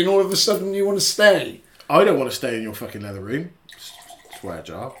room, and all of a sudden you want to stay. I don't want to stay in your fucking leather room. Swear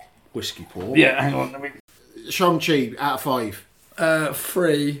jar. Whiskey pour. Yeah, hang on. Let me... Shang-Chi, out of 5.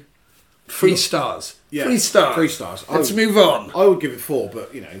 3. 3 stars. Yeah, 3 stars. 3 stars. Let's move on. I would give it 4, but,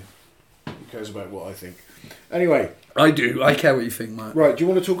 who cares about what I think. Anyway. I do. I care what you think, mate. Right, do you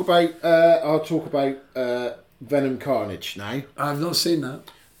want to talk about... I'll talk about Venom Carnage now. I've not seen that.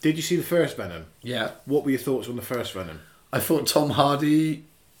 Did you see the first Venom? Yeah. What were your thoughts on the first Venom? I thought Tom Hardy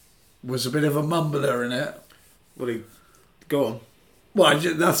was a bit of a mumbler in it. Well, go on. Well,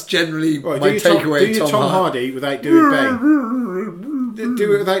 that's generally right, my takeaway. Do your Tom Hardy without doing Bane.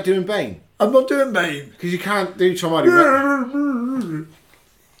 Do it without doing Bane. I'm not doing Bane. Because you can't do Tom Hardy without...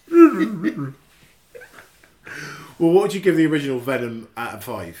 Well, what would you give the original Venom out of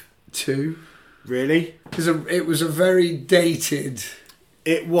 5? 2. Really? Because it was a very dated...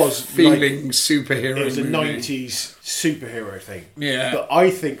 It was feeling superhero. It was a movie. 90s superhero thing. Yeah. But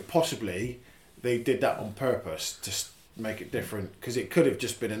I think possibly they did that on purpose to make it different, because it could have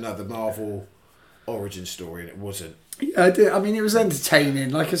just been another Marvel origin story, and it wasn't. Yeah, I did. I mean, it was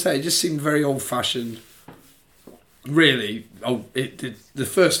entertaining. Like I say, it just seemed very old-fashioned. Really, it did. The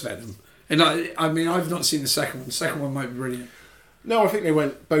first Venom, and I mean, I've not seen the second one. The second one might be brilliant. No, I think they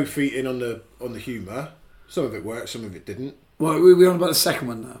went both feet in on the humour. Some of it worked, some of it didn't. Well, we're on about the second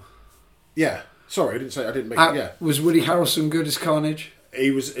one now. Yeah. Sorry, I didn't make it. Yeah. Was Woody Harrelson good as Carnage? He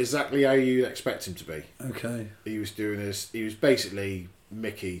was exactly how you expect him to be. Okay. He was basically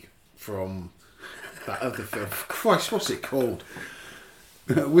Mickey from that other film. Christ, what's it called?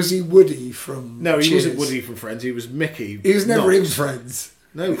 Was he Woody from No, he Cheers? wasn't Woody from Friends. He was Mickey. He was never in Knox. Friends.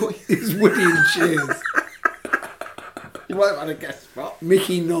 No, he was Woody in Cheers. You might have had a guess spot.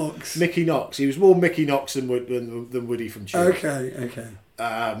 Mickey Knox. Mickey Knox. He was more Mickey Knox than Woody from Cheers. Okay.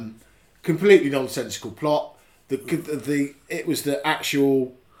 Completely nonsensical plot. It was the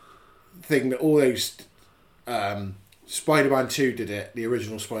actual thing that all those Spider-Man 2 did it. The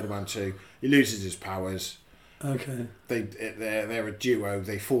original Spider-Man 2. He loses his powers. Okay. They're a duo.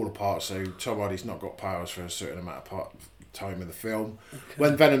 They fall apart. So Tom Hardy's not got powers for a certain amount of time in the film. Okay.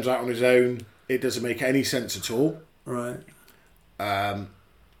 When Venom's out on his own, it doesn't make any sense at all. Right. I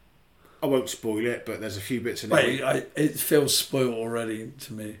won't spoil it, but there's a few bits in it. It feels spoiled already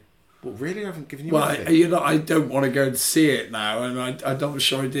to me. Well, really, I haven't given you anything. I don't want to go and see it now, and I'm not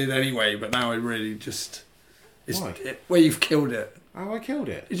sure I did anyway. But now I really just. Why? You've killed it. Oh, I killed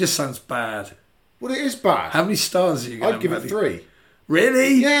it. It just sounds bad. Well, it is bad. How many stars are you going to I'd give it 3.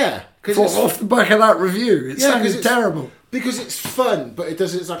 Really? Yeah. Off the back of that review, it sounded terrible. Because it's fun, but it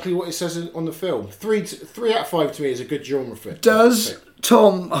does exactly what it says on the film. 3 out of 5 to me is a good genre fit. Does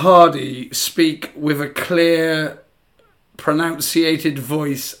Tom Hardy speak with a clear, pronunciated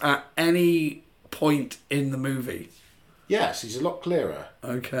voice at any point in the movie? Yes, he's a lot clearer.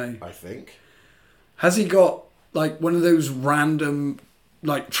 Okay. I think. Has he got like one of those random,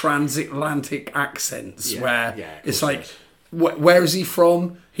 like transatlantic accents where it's like, where is he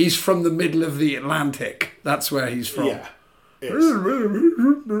from? He's from the middle of the Atlantic. That's where he's from. Yeah. Yeah, he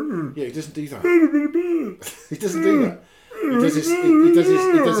doesn't do that. He doesn't do that. He does this.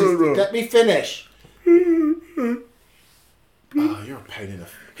 Let me finish. Oh, you're a pain in the...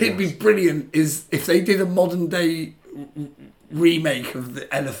 It'd be brilliant if they did a modern day remake of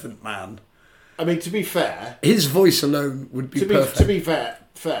the Elephant Man. I mean, to be fair, his voice alone would be perfect. To be fair,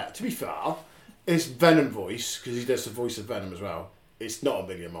 his Venom voice, because he does the voice of Venom as well. It's not a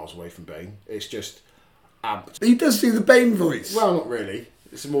million miles away from Bane. It's just amped. He does do the Bane voice. Well, not really.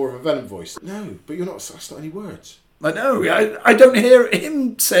 It's more of a Venom voice. No, but that's not any words. I know. I don't hear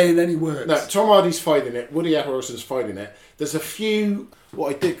him saying any words. No, Tom Hardy's fighting it. Woody Harrelson's fighting it. There's a few.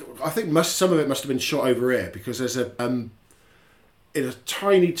 I think some of it must have been shot over here, because there's in a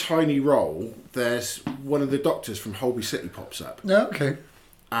tiny role, there's one of the doctors from Holby City pops up. No, okay.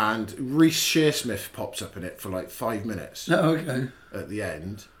 And Reece Shearsmith pops up in it for like 5 minutes. No, okay. At the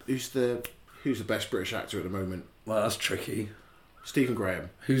end, who's the best British actor at the moment? Well, that's tricky. Stephen Graham.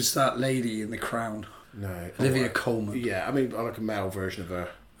 Who's that lady in The Crown? No, Olivia Colman. Yeah, I mean, I like a male version of her.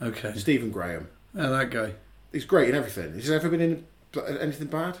 Okay. Stephen Graham. Oh, that guy. He's great in everything. Has he ever been in anything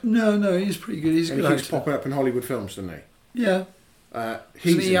bad? No, he's pretty good. He's a good actor. He keeps popping up in Hollywood films, doesn't he? Yeah.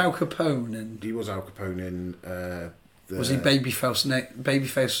 Wasn't he Al Capone? And he was Al Capone in... was he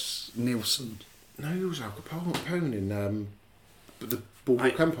Babyface Nielsen? No, he was Al Capone in the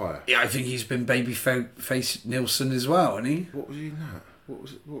Boardwalk Empire. Yeah, I think he's been Babyface Nielsen as well, hasn't he? What was he in that? What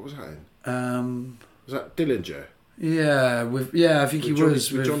was that in? Was that Dillinger? I think he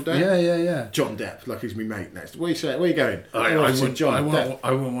was with John Depp. Yeah. John Depp, like he's my mate next. Where you say? Where you going? I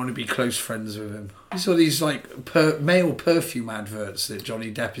wouldn't want to be close friends with him. You saw these like male perfume adverts that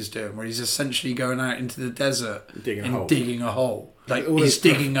Johnny Depp is doing, where he's essentially going out into the desert and digging a hole. Like he's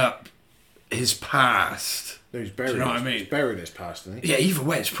digging up his past. No, he's buried. Do you know what I mean? He's burying his past, isn't he? Yeah, either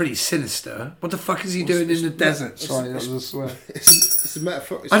way, it's pretty sinister. What the fuck is he doing in the desert? Sorry, that was a swear. It's a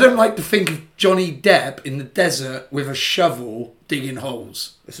metaphor. I don't like to think of Johnny Depp in the desert with a shovel digging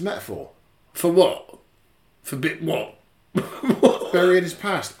holes. It's a metaphor. For what? For what? Burying his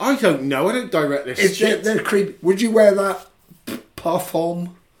past. I don't know. I don't direct this shit. They're creepy. Would you wear that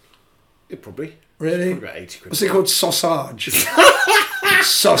parfum? Yeah, probably. Really? Probably about 80 quid. What's it called? Sausage.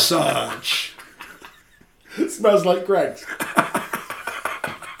 Sausage. It smells like Greg's.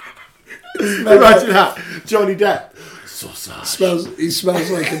 Imagine that. Johnny Depp. Sausage. He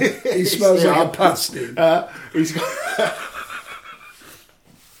smells like a pasty. He's got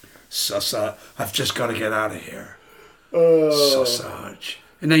Sausage. I've just got to get out of here. Sausage.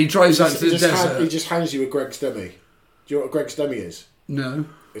 And then he drives out to the desert. He just hands you a Greg's dummy. Do you know what a Greg's dummy is? No.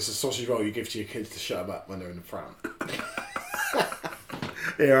 It's a sausage roll you give to your kids to shut them up when they're in the pram.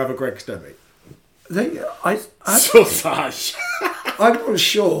 Here, have a Greg's dummy. Sausage. I'm not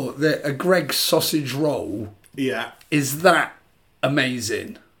sure that a Greg's sausage roll is that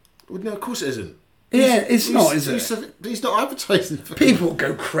amazing. Well, no, of course it isn't. It's not, is it? He's not advertising for people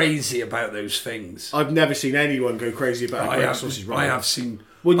go crazy about those things. I've never seen anyone go crazy about a Greg's sausage roll. I have seen.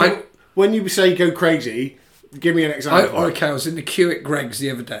 When you say go crazy, give me an example. I was in the queue at Greg's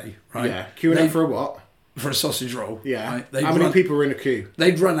the other day, right? Yeah, queuing up for a what? For a sausage roll. Yeah. Right? How many people were in a queue?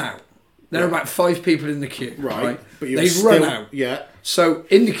 They'd run out. There are about 5 people in the queue. Right. But they'd run out. Yeah. So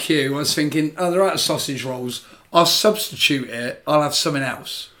in the queue, I was thinking, they're out of sausage rolls. I'll substitute it. I'll have something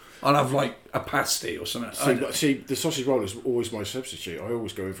else. I'll have like a pasty or something. See, the sausage roll is always my substitute. I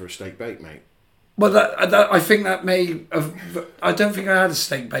always go in for a steak bake, mate. Well, I think that may have... I don't think I had a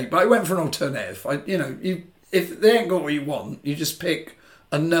steak bake, but I went for an alternative. If they ain't got what you want, you just pick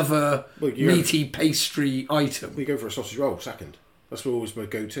another meaty pastry item. We go for a sausage roll second. That's always my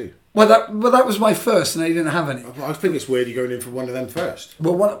go-to. Well, that was my first, and they didn't have any. I think it's weird you're going in for one of them first.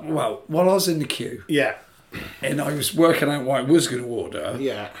 Well, while I was in the queue, and I was working out what I was going to order,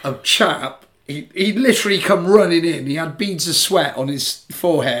 a chap, he literally come running in. He had beads of sweat on his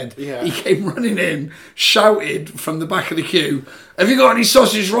forehead. Yeah. He came running in, shouted from the back of the queue, "Have you got any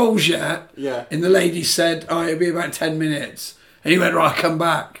sausage rolls yet?" Yeah. And the lady said, "It'll be about 10 minutes." And he went, "Right, come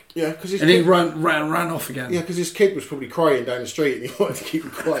back." Yeah, because he ran off again. Yeah, because his kid was probably crying down the street, and he wanted to keep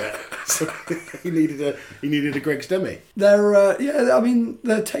him quiet, so he needed a Greg's dummy. They're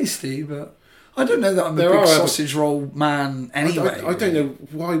they're tasty, but I don't know that I'm a big sausage roll man anyway. I don't know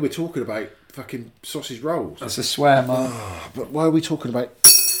why we're talking about fucking sausage rolls. That's a swear, man. But why are we talking about?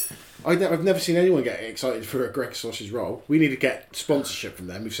 I've never seen anyone get excited for a Greg's sausage roll. We need to get sponsorship from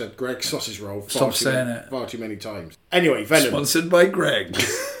them. We've said Greg's sausage roll far too many times. Anyway, Venom. Sponsored by Greg.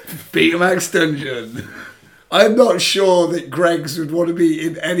 Betamax Dungeon. I'm not sure that Greg's would want to be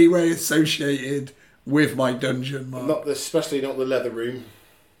in any way associated with my dungeon, Mark. Especially not the leather room.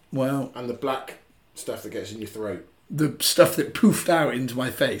 Well. And the black stuff that gets in your throat. The stuff that poofed out into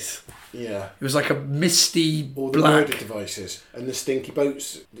my face. Yeah. It was like a misty black. All the murder devices. And the stinky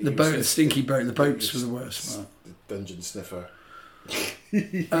boats. The stinky boat. The boats were the worst, Mark. The dungeon sniffer.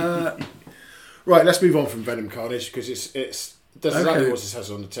 Right, let's move on from Venom Carnage, because it does exactly what it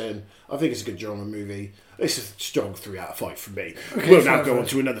says on the tin. I think it's a good genre movie. It's a strong 3 out of 5 for me. Okay, we'll now go on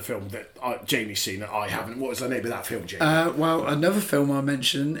to another film that Jamie's seen that I haven't. What was the name of that film, Jamie? Well, another film I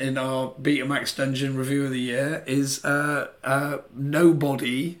mentioned in our Betamax Dungeon review of the year is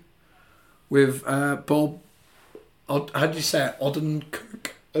Nobody with Bob. How do you say it?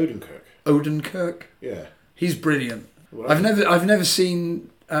 Odenkirk. Yeah, he's brilliant. Well, I've never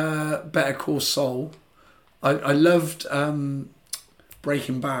seen Better Call Saul. I loved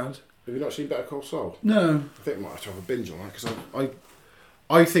Breaking Bad. Have you not seen Better Call Saul? No. I think I might have to have a binge on that, because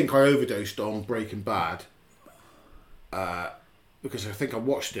I think I overdosed on Breaking Bad because I think I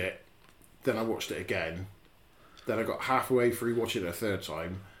watched it, then I watched it again, then I got halfway through watching it a third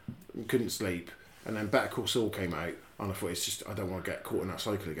time and couldn't sleep, and then Better Call Saul came out, and I thought, I don't want to get caught in that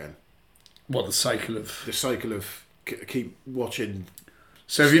cycle again. What, the cycle of? The cycle of keep watching.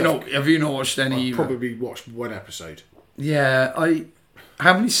 So have you not watched any? I've probably watched one episode. Yeah,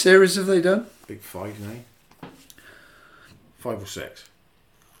 How many series have they done? Big 5 now. 5 or 6.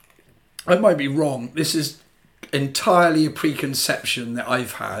 I might be wrong. This is entirely a preconception that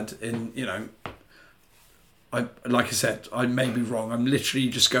I've had. Like I said, I may be wrong. I'm literally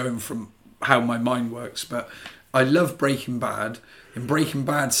just going from how my mind works. But I love Breaking Bad. And Breaking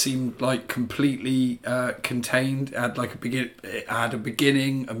Bad seemed like completely contained. It had like it had a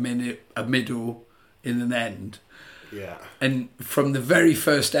beginning, a middle, and an end. Yeah. And from the very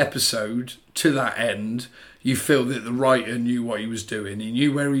first episode to that end, you feel that the writer knew what he was doing. He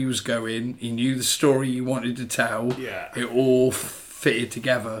knew where he was going. He knew the story he wanted to tell. Yeah. It all fitted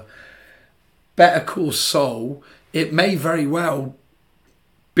together. Better Call Saul, it may very well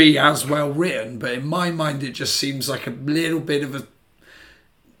be as well written, but in my mind it just seems like a little bit of a...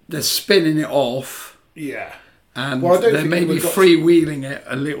 They're spinning it off. Yeah. And they're maybe freewheeling it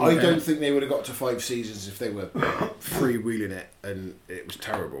a little bit. I don't think they would have got to 5 seasons if they were freewheeling it and it was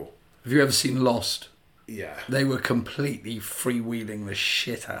terrible. Have you ever seen Lost? Yeah. They were completely freewheeling the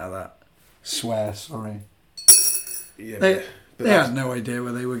shit out of that. Swear, sorry. Yeah, they had no idea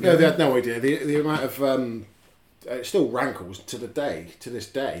where they were going. No, they had no idea. The amount of... it still rankles to this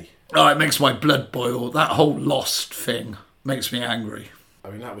day. Oh, it makes my blood boil. That whole Lost thing makes me angry. I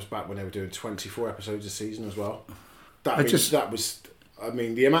mean, that was back when they were doing 24 episodes a season as well. The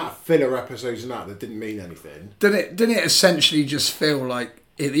amount of filler episodes in that didn't mean anything. Didn't it essentially just feel like,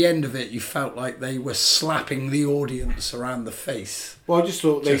 at the end of it, you felt like they were slapping the audience around the face? Well, I just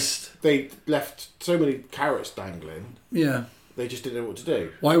thought they left so many carrots dangling. Yeah. They just didn't know what to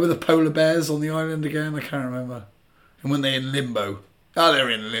do. Why were the polar bears on the island again? I can't remember. And when they in limbo? Oh,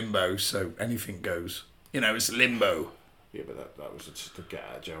 they're in limbo, so anything goes. It's limbo. Yeah, but that was just a get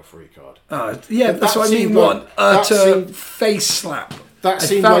out of jail free card. Yeah, that's what I mean. One utter face slap. That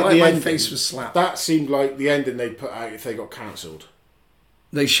seemed like the my ending. face was slapped. That seemed like the ending they put out if they got cancelled.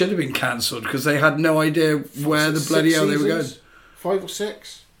 They should have been cancelled because they had no idea where the bloody hell they were going. 5 or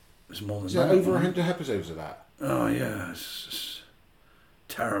 6? It was more than Is that. there over 100 episodes of that? Oh yeah, it's just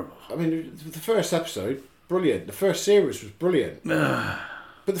terrible. I mean, the first episode, brilliant. The first series was brilliant. But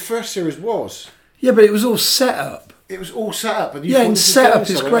the first series was. Yeah, but it was all set up. It was all set up. And and set up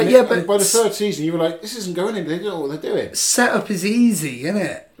is great. Yeah, but by the third season, you were like, this isn't going anywhere. They don't know what they're doing. Set up is easy, isn't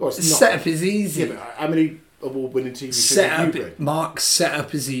it? Well, set up is easy. Yeah, but how many award-winning TV shows set have up, you been? Mark, set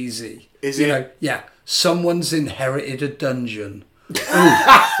up is easy. Is it? Yeah. Someone's inherited a dungeon. Ooh.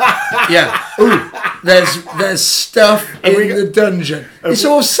 Yeah. Ooh. There's stuff in the dungeon. It's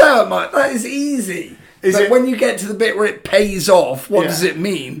all set up, Mark. That is easy. But when you get to the bit where it pays off, what does it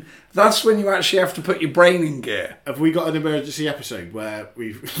mean? That's when you actually have to put your brain in gear. Have we got an emergency episode where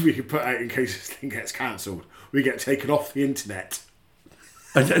we can put out in case this thing gets cancelled? We get taken off the internet.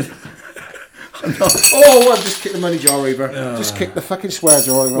 I don't. I've just kicked the money jar over. Just kick the fucking swear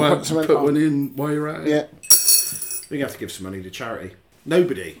jar over. Well, put one in while you're at it. Yeah. We're going to have to give some money to charity.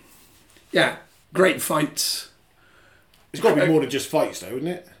 Nobody. Yeah. Great fights. It's got to be more than just fights, though, isn't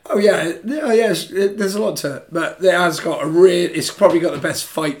it? Oh yeah, yes. There's a lot to it, but it has got it's probably got the best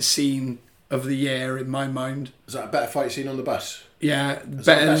fight scene of the year in my mind. Is that a better fight scene on the bus? Yeah,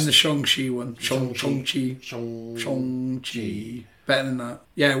 better than the Shang-Chi one. Shang-Chi. Better than that.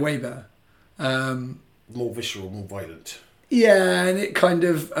 Yeah, way better. More visceral, more violent. Yeah, and it kind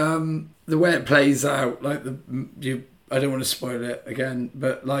of the way it plays out, like I don't want to spoil it again,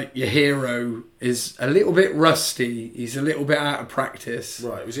 but like your hero is a little bit rusty. He's a little bit out of practice.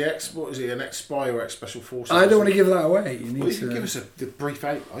 Right. Was he an ex-spy or ex-special forces? I don't want to give that away. You can give us the brief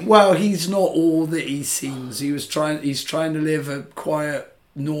outline. Well, he's not all that he seems. He's trying to live a quiet,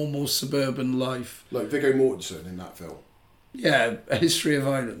 normal suburban life. Like Viggo Mortensen in that film. Yeah, A History of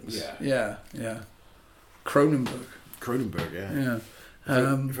Violence. Yeah. Cronenberg, yeah.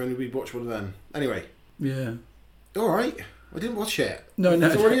 If only we'd watched one of them. Anyway. Yeah. All right. I didn't watch it. No.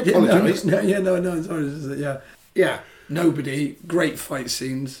 I've already apologised. No. Sorry. Yeah. Nobody. Great fight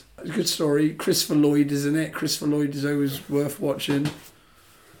scenes. Good story. Christopher Lloyd is in it. Christopher Lloyd is always worth watching.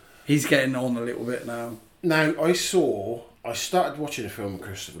 He's getting on a little bit now. Now, I started watching a film with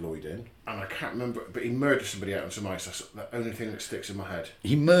Christopher Lloyd in, and I can't remember, but he murders somebody out on some ice. That's the only thing that sticks in my head.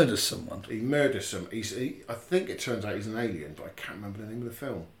 He murders someone? He murders some. I think it turns out he's an alien, but I can't remember the name of the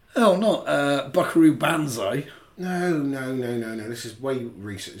film. Oh, not Buckaroo Banzai. No. This is way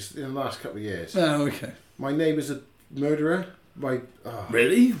recent. It's in the last couple of years. Oh, okay. My Neighbour's a Murderer.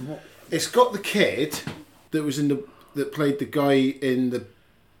 Really? What? It's got the kid that played the guy in the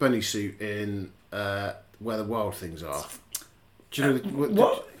bunny suit in Where the Wild Things Are. Do you know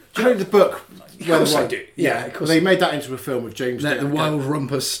what? Do you know the book? Of course I do. Yeah, of course. They made that into a film with James. Let the Wild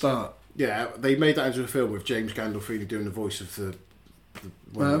Rumpus Start. Yeah, they made that into a film with James Gandolfini doing the voice of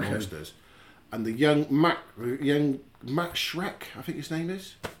one of the monsters, and the young Matt Shrek, I think his name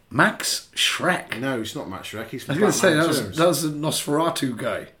is. Max Shrek? No, it's not Matt Shrek. He's from I was going to say, that was the Nosferatu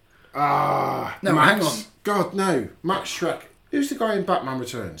guy. No, Max. Hang on. God, no. Matt Shrek. Who's the guy in Batman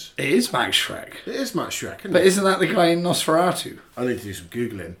Returns? It is Max Schreck. It is Matt Schreck, isn't But it? isn't that the guy in Nosferatu? I need to do some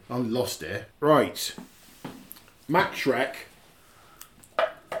Googling. I'm lost here. Right. Matt Schreck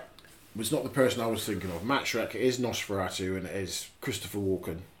was not the person I was thinking of. Matt Schreck is Nosferatu and it is Christopher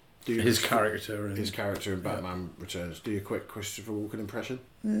Walken. His character in Batman Returns. Do you a quick Christopher Walken impression?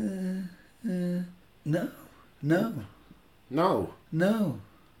 No. You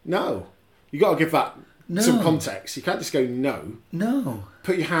got to give that No. some context. You can't just go no. No.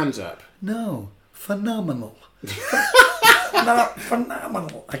 Put your hands up. No. Phenomenal.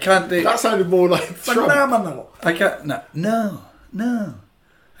 Phenomenal. I can't do That sounded more like Trump. phenomenal. I can't. No.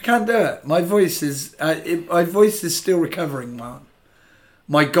 I can't do it. My voice is still recovering, man.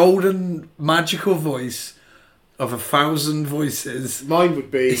 My golden magical voice of 1,000 voices. Mine would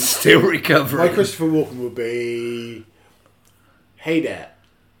be is still recovering. My Christopher Walken would be, hey there,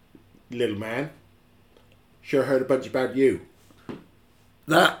 little man. Sure heard a bunch about you.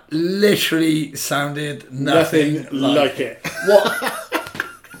 That literally sounded nothing like it. What?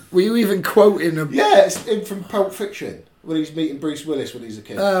 Were you even quoting a... Yeah, it's in from Pulp Fiction when he's meeting Bruce Willis when he's a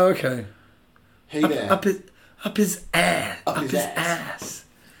kid. Oh, okay. Hey there. Up his ass. Up his ass.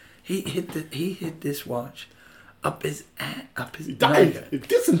 He hit this watch. Up his ass. Up his... Died.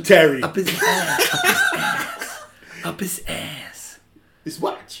 Dysentery. Up his ass. Up his ass. His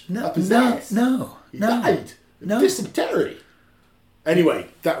watch. No, up his no, ass. no, He no. died. No. Dysentery. Anyway,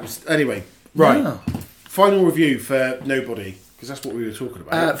 right. No. Final review for Nobody, because that's what we were talking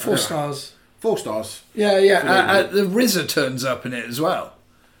about. 4 stars. 4 stars. Yeah. The RZA turns up in it as well.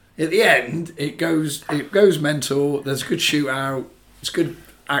 At the end, it goes mental. There's a good shootout. It's good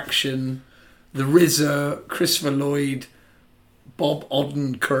action. The RZA, Christopher Lloyd, Bob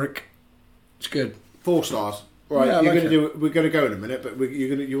Odenkirk. It's good. 4 stars. Right, Yeah, we're going to go in a minute, but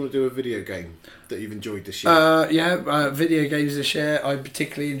you want to do a video game that you've enjoyed this year? Video games this year. I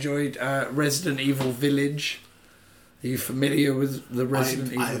particularly enjoyed Resident Evil Village. Are you familiar with the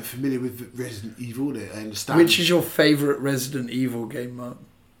Resident Evil? I am familiar with Resident Evil. I understand. Which is your favourite Resident Evil game, Mark?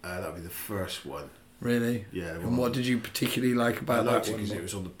 That would be the first one. Really? Yeah. And what did you particularly like about I liked that it one? because it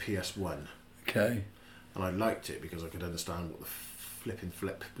was on the PS1. Okay. And I liked it because I could understand what the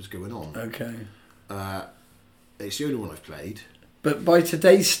flip was going on. Okay. It's the only one I've played. But by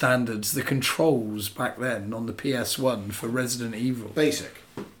today's standards, the controls back then on the PS1 for Resident Evil... Basic.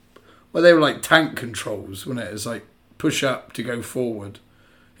 Well, they were like tank controls, wasn't it? It was like push up to go forward.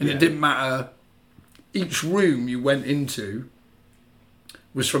 And it didn't matter. Each room you went into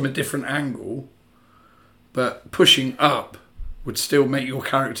was from a different angle, but pushing up would still make your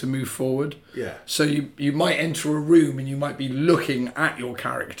character move forward. Yeah. So you might enter a room and you might be looking at your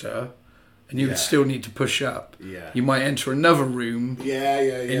character and you would still need to push up. Yeah. You might enter another room. Yeah.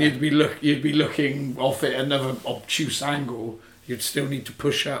 And you'd be looking off at another obtuse angle. You'd still need to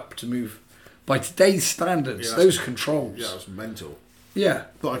push up to move. By today's standards, those controls. Yeah, it was mental. Yeah.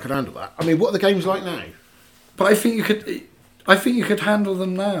 But I could handle that. I mean, what are the games like now? But I think you could handle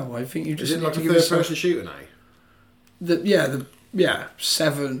them now. I think you just Is it need like to a give third-person shooter now?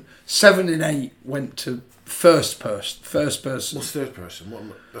 7 and 8 went to first person. What's third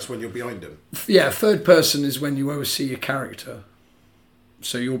person? That's when you're behind them. Yeah, third person is when you oversee your character.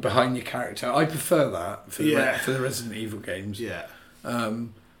 So you're behind your character. I prefer that for the Resident Evil games. Yeah.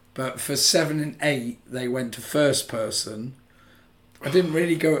 But for 7 and 8, they went to first person. I didn't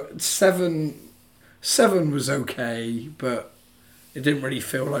really go... 7 was okay, but it didn't really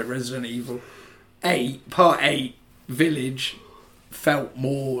feel like Resident Evil. Part 8, Village, felt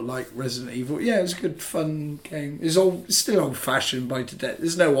more like Resident Evil. Yeah, it was a good, fun game. It's still old-fashioned by today.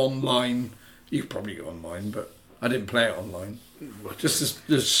 There's no online. You could probably go online, but I didn't play it online. Just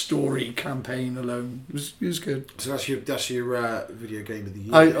the story campaign alone. It was good. So that's your video game of the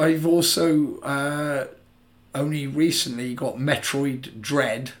year. I've also only recently got Metroid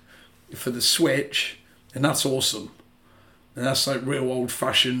Dread for the Switch, and that's awesome. And that's like real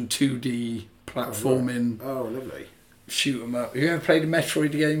old-fashioned 2D platforming. Oh, lovely. Shoot 'em up. Have you ever played a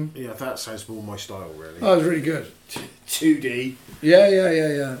Metroid game? Yeah, that sounds more my style, really. Oh, it was really good. 2D.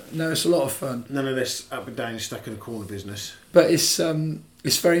 Yeah. No, it's a lot of fun. None of this up and down, stuck in a corner business. But it's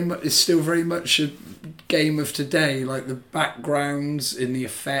still very much a game of today. Like the backgrounds, in the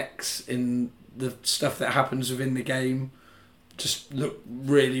effects, in the stuff that happens within the game, just look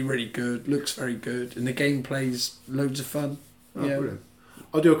really, really good. Looks very good, and the gameplay's loads of fun. Oh, yeah, brilliant.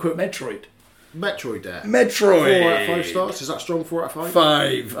 I'll do a quick Metroid there. Metroid. 4 out of 5 stars. Is that strong? 4 out of 5?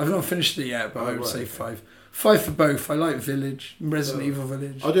 5. I've not finished it yet, but I would say 5. 5 for both. I like Village, Resident Evil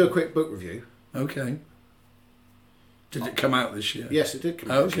Village. I'll do a quick book review. Okay. Did it come out this year? Yes, it did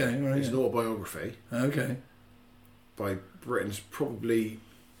come out. Okay, right. It's an autobiography. Okay. By Britain's probably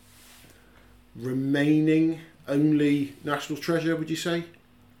remaining only national treasure, would you say?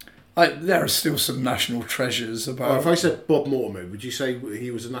 There are still some national treasures about. If I said Bob Mortimer, would you say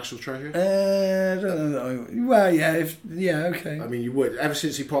he was a national treasure? I don't know. Well, yeah, okay. I mean, you would. Ever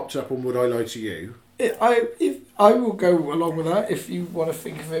since he popped up on Would I Lie to You? I will go along with that if you want to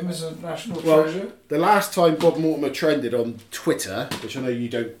think of him as a national treasure. The last time Bob Mortimer trended on Twitter, which I know you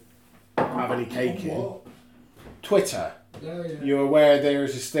don't have any cake in. Twitter. Oh, yeah. You're aware there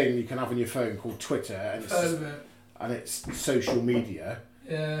is this thing you can have on your phone called Twitter, and it's social media.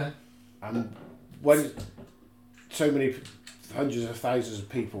 Yeah. And when so many hundreds of thousands of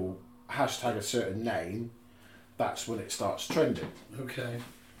people hashtag a certain name, that's when it starts trending. Okay.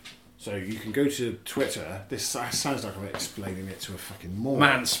 So you can go to Twitter. This sounds like I'm explaining it to a fucking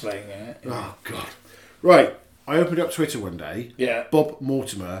moron. Mansplaining it. Oh, God. Right. I opened up Twitter one day. Yeah. Bob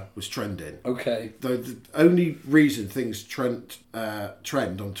Mortimer was trending. Okay. The only reason things trend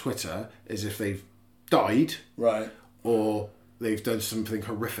on Twitter is if they've died. Right. Or they've done something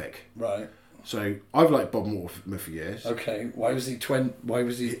horrific. Right. So I've liked Bob Mortimer for years. Okay. Why was he twending?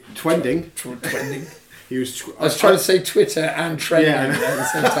 Twending. He was. I was trying to say Twitter and trending at the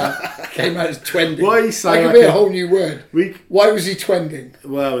same time. Came out as twending. Why you say that could be a whole new word. Why was he twending?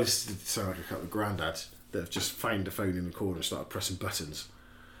 Well, it sounds like a couple of granddads that have just found a phone in the corner and started pressing buttons.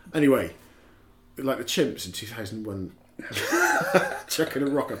 Anyway, like the chimps in 2001, chucking a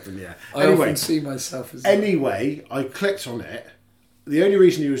rock up in the air. I often see myself as. Anyway, I clicked on it. The only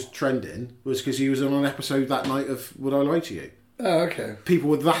reason he was trending was because he was on an episode that night of Would I Lie to You? Oh, okay. People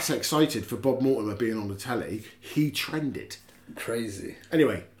were that excited for Bob Mortimer being on the telly, he trended. Crazy.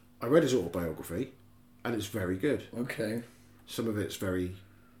 Anyway, I read his autobiography, and it's very good. Okay. Some of it's very,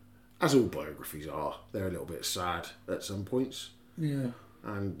 as all biographies are, they're a little bit sad at some points. Yeah.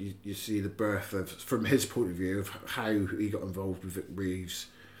 And you see the birth of, from his point of view, of how he got involved with Vic Reeves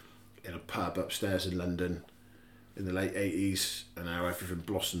in a pub upstairs in London in the late 80s, and how everything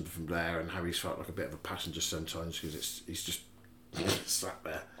blossomed from there, and how he's felt like a bit of a passenger sometimes because he's just sat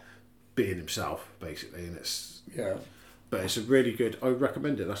there being himself basically, and it's but it's a really good. I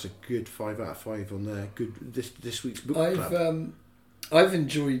recommend it. That's a good 5 out of 5 on there. Good this week's book club. I've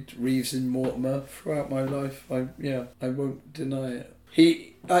enjoyed Reeves and Mortimer throughout my life. I won't deny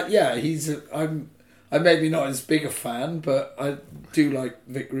it. I'm maybe not as big a fan, but I do like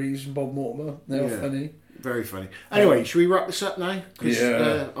Vic Reeves and Bob Mortimer. They're funny. Very funny. Anyway, should we wrap this up now? Because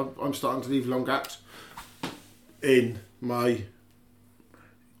I'm starting to leave long gaps in my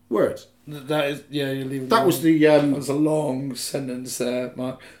words. That is, you're leaving. That was the. That was a long sentence there,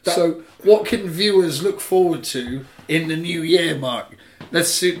 Mark. So, what can viewers look forward to in the new year, Mark?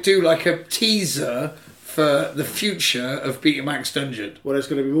 Let's do like a teaser for the future of Betamax Dungeon. Well, there's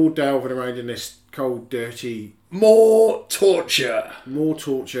going to be more delving around in this cold, dirty. More torture. More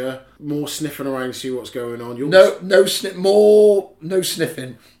sniffing around to see what's going on. No sniffing. More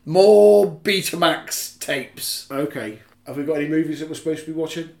Betamax tapes. Okay. Have we got any movies that we're supposed to be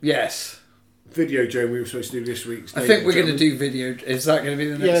watching? Yes. Video Joan we were supposed to do this week. I think we're going to do video. Is that going to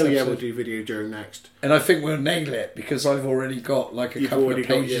be the next episode? Yeah, we'll do Video Joan next. And I think we'll nail it because I've already got like a couple of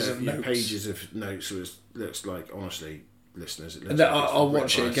pages of notes. Pages of notes. So it looks like, honestly, listeners. It looks and I'll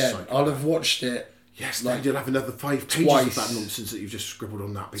watch it again. I'll have watched it. Yes, like, you'll have another 5 pages of that nonsense that you've just scribbled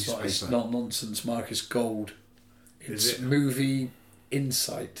on that piece of paper. It's not nonsense, Mark. It's gold. It's movie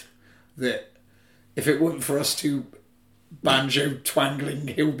insight that if it weren't for us two banjo twangling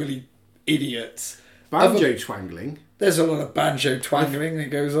hillbilly idiots. Banjo twangling? There's a lot of banjo twangling that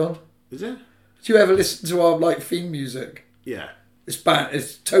goes on. Is there? Did you ever listen to our theme music? Yeah.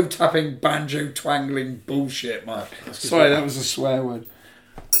 It's toe tapping banjo twangling bullshit, Mark. Sorry, that was a swear word.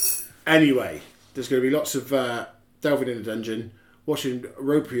 Anyway, there's going to be lots of delving in the dungeon, watching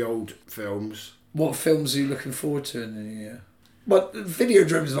ropey old films. What films are you looking forward to in the new year? Well,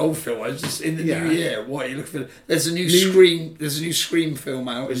 Videodrome is an old film. It's just in the new year. What are you looking for? There's a new Scream. There's a new Scream film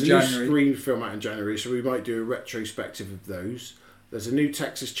out in January. There's a new Scream film out in January, so we might do a retrospective of those. There's a new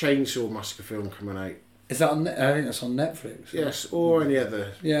Texas Chainsaw Massacre film coming out. Is that on? I think that's on Netflix. Yes, or any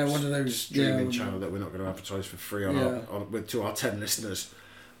other. One of those streaming channel that we're not going to advertise for free to our 10 listeners.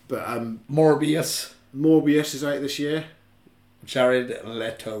 But Morbius is out this year. Jared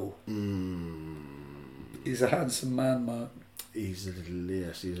Leto. He's a handsome man, Mark. He's a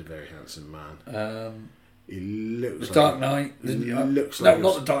very handsome man. He looks the Dark Knight.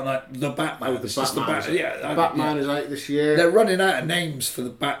 Not the Dark Knight. The Batman. Batman is out this year. They're running out of names for the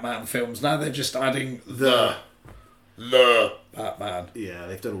Batman films now. They're just adding the Batman. Yeah,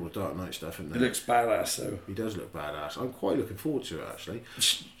 they've done all the Dark Knight stuff, haven't they? He looks badass, though. He does look badass. I'm quite looking forward to it, actually.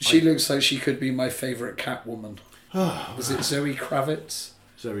 She looks like she could be my favourite Catwoman. Is it Zoe Kravitz?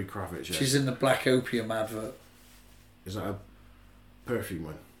 Zoe Kravitz, yeah. She's in the Black Opium advert. Is that a perfume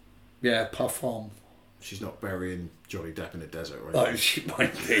one? Yeah, Parfum. She's not burying Johnny Depp in the desert, right? Oh, she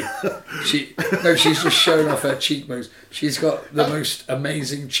might be. She's just showing off her cheekbones. She's got the most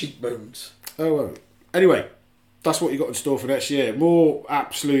amazing cheekbones. Oh, well. Anyway, that's what you got in store for next year. More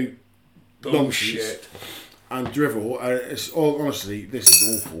absolute bullshit and drivel. Honestly, this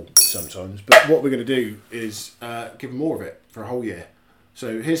is awful sometimes. But what we're going to do is give them more of it for a whole year.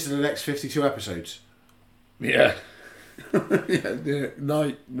 So here's to the next 52 episodes. Yeah. Yeah.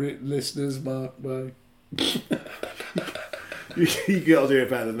 Night, listeners. Bye. You got to do it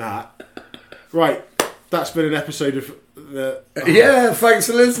better than that. Right. That's been an episode of the... Yeah, thanks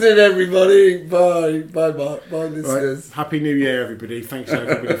for listening, everybody. Bye, listeners. Right. Happy New Year, everybody. Thanks,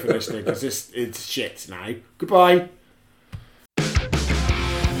 everybody, for listening, because it's shit now. Goodbye.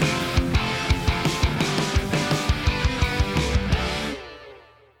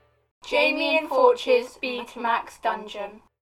 Jamie and Fortch's Betamax Dungeon.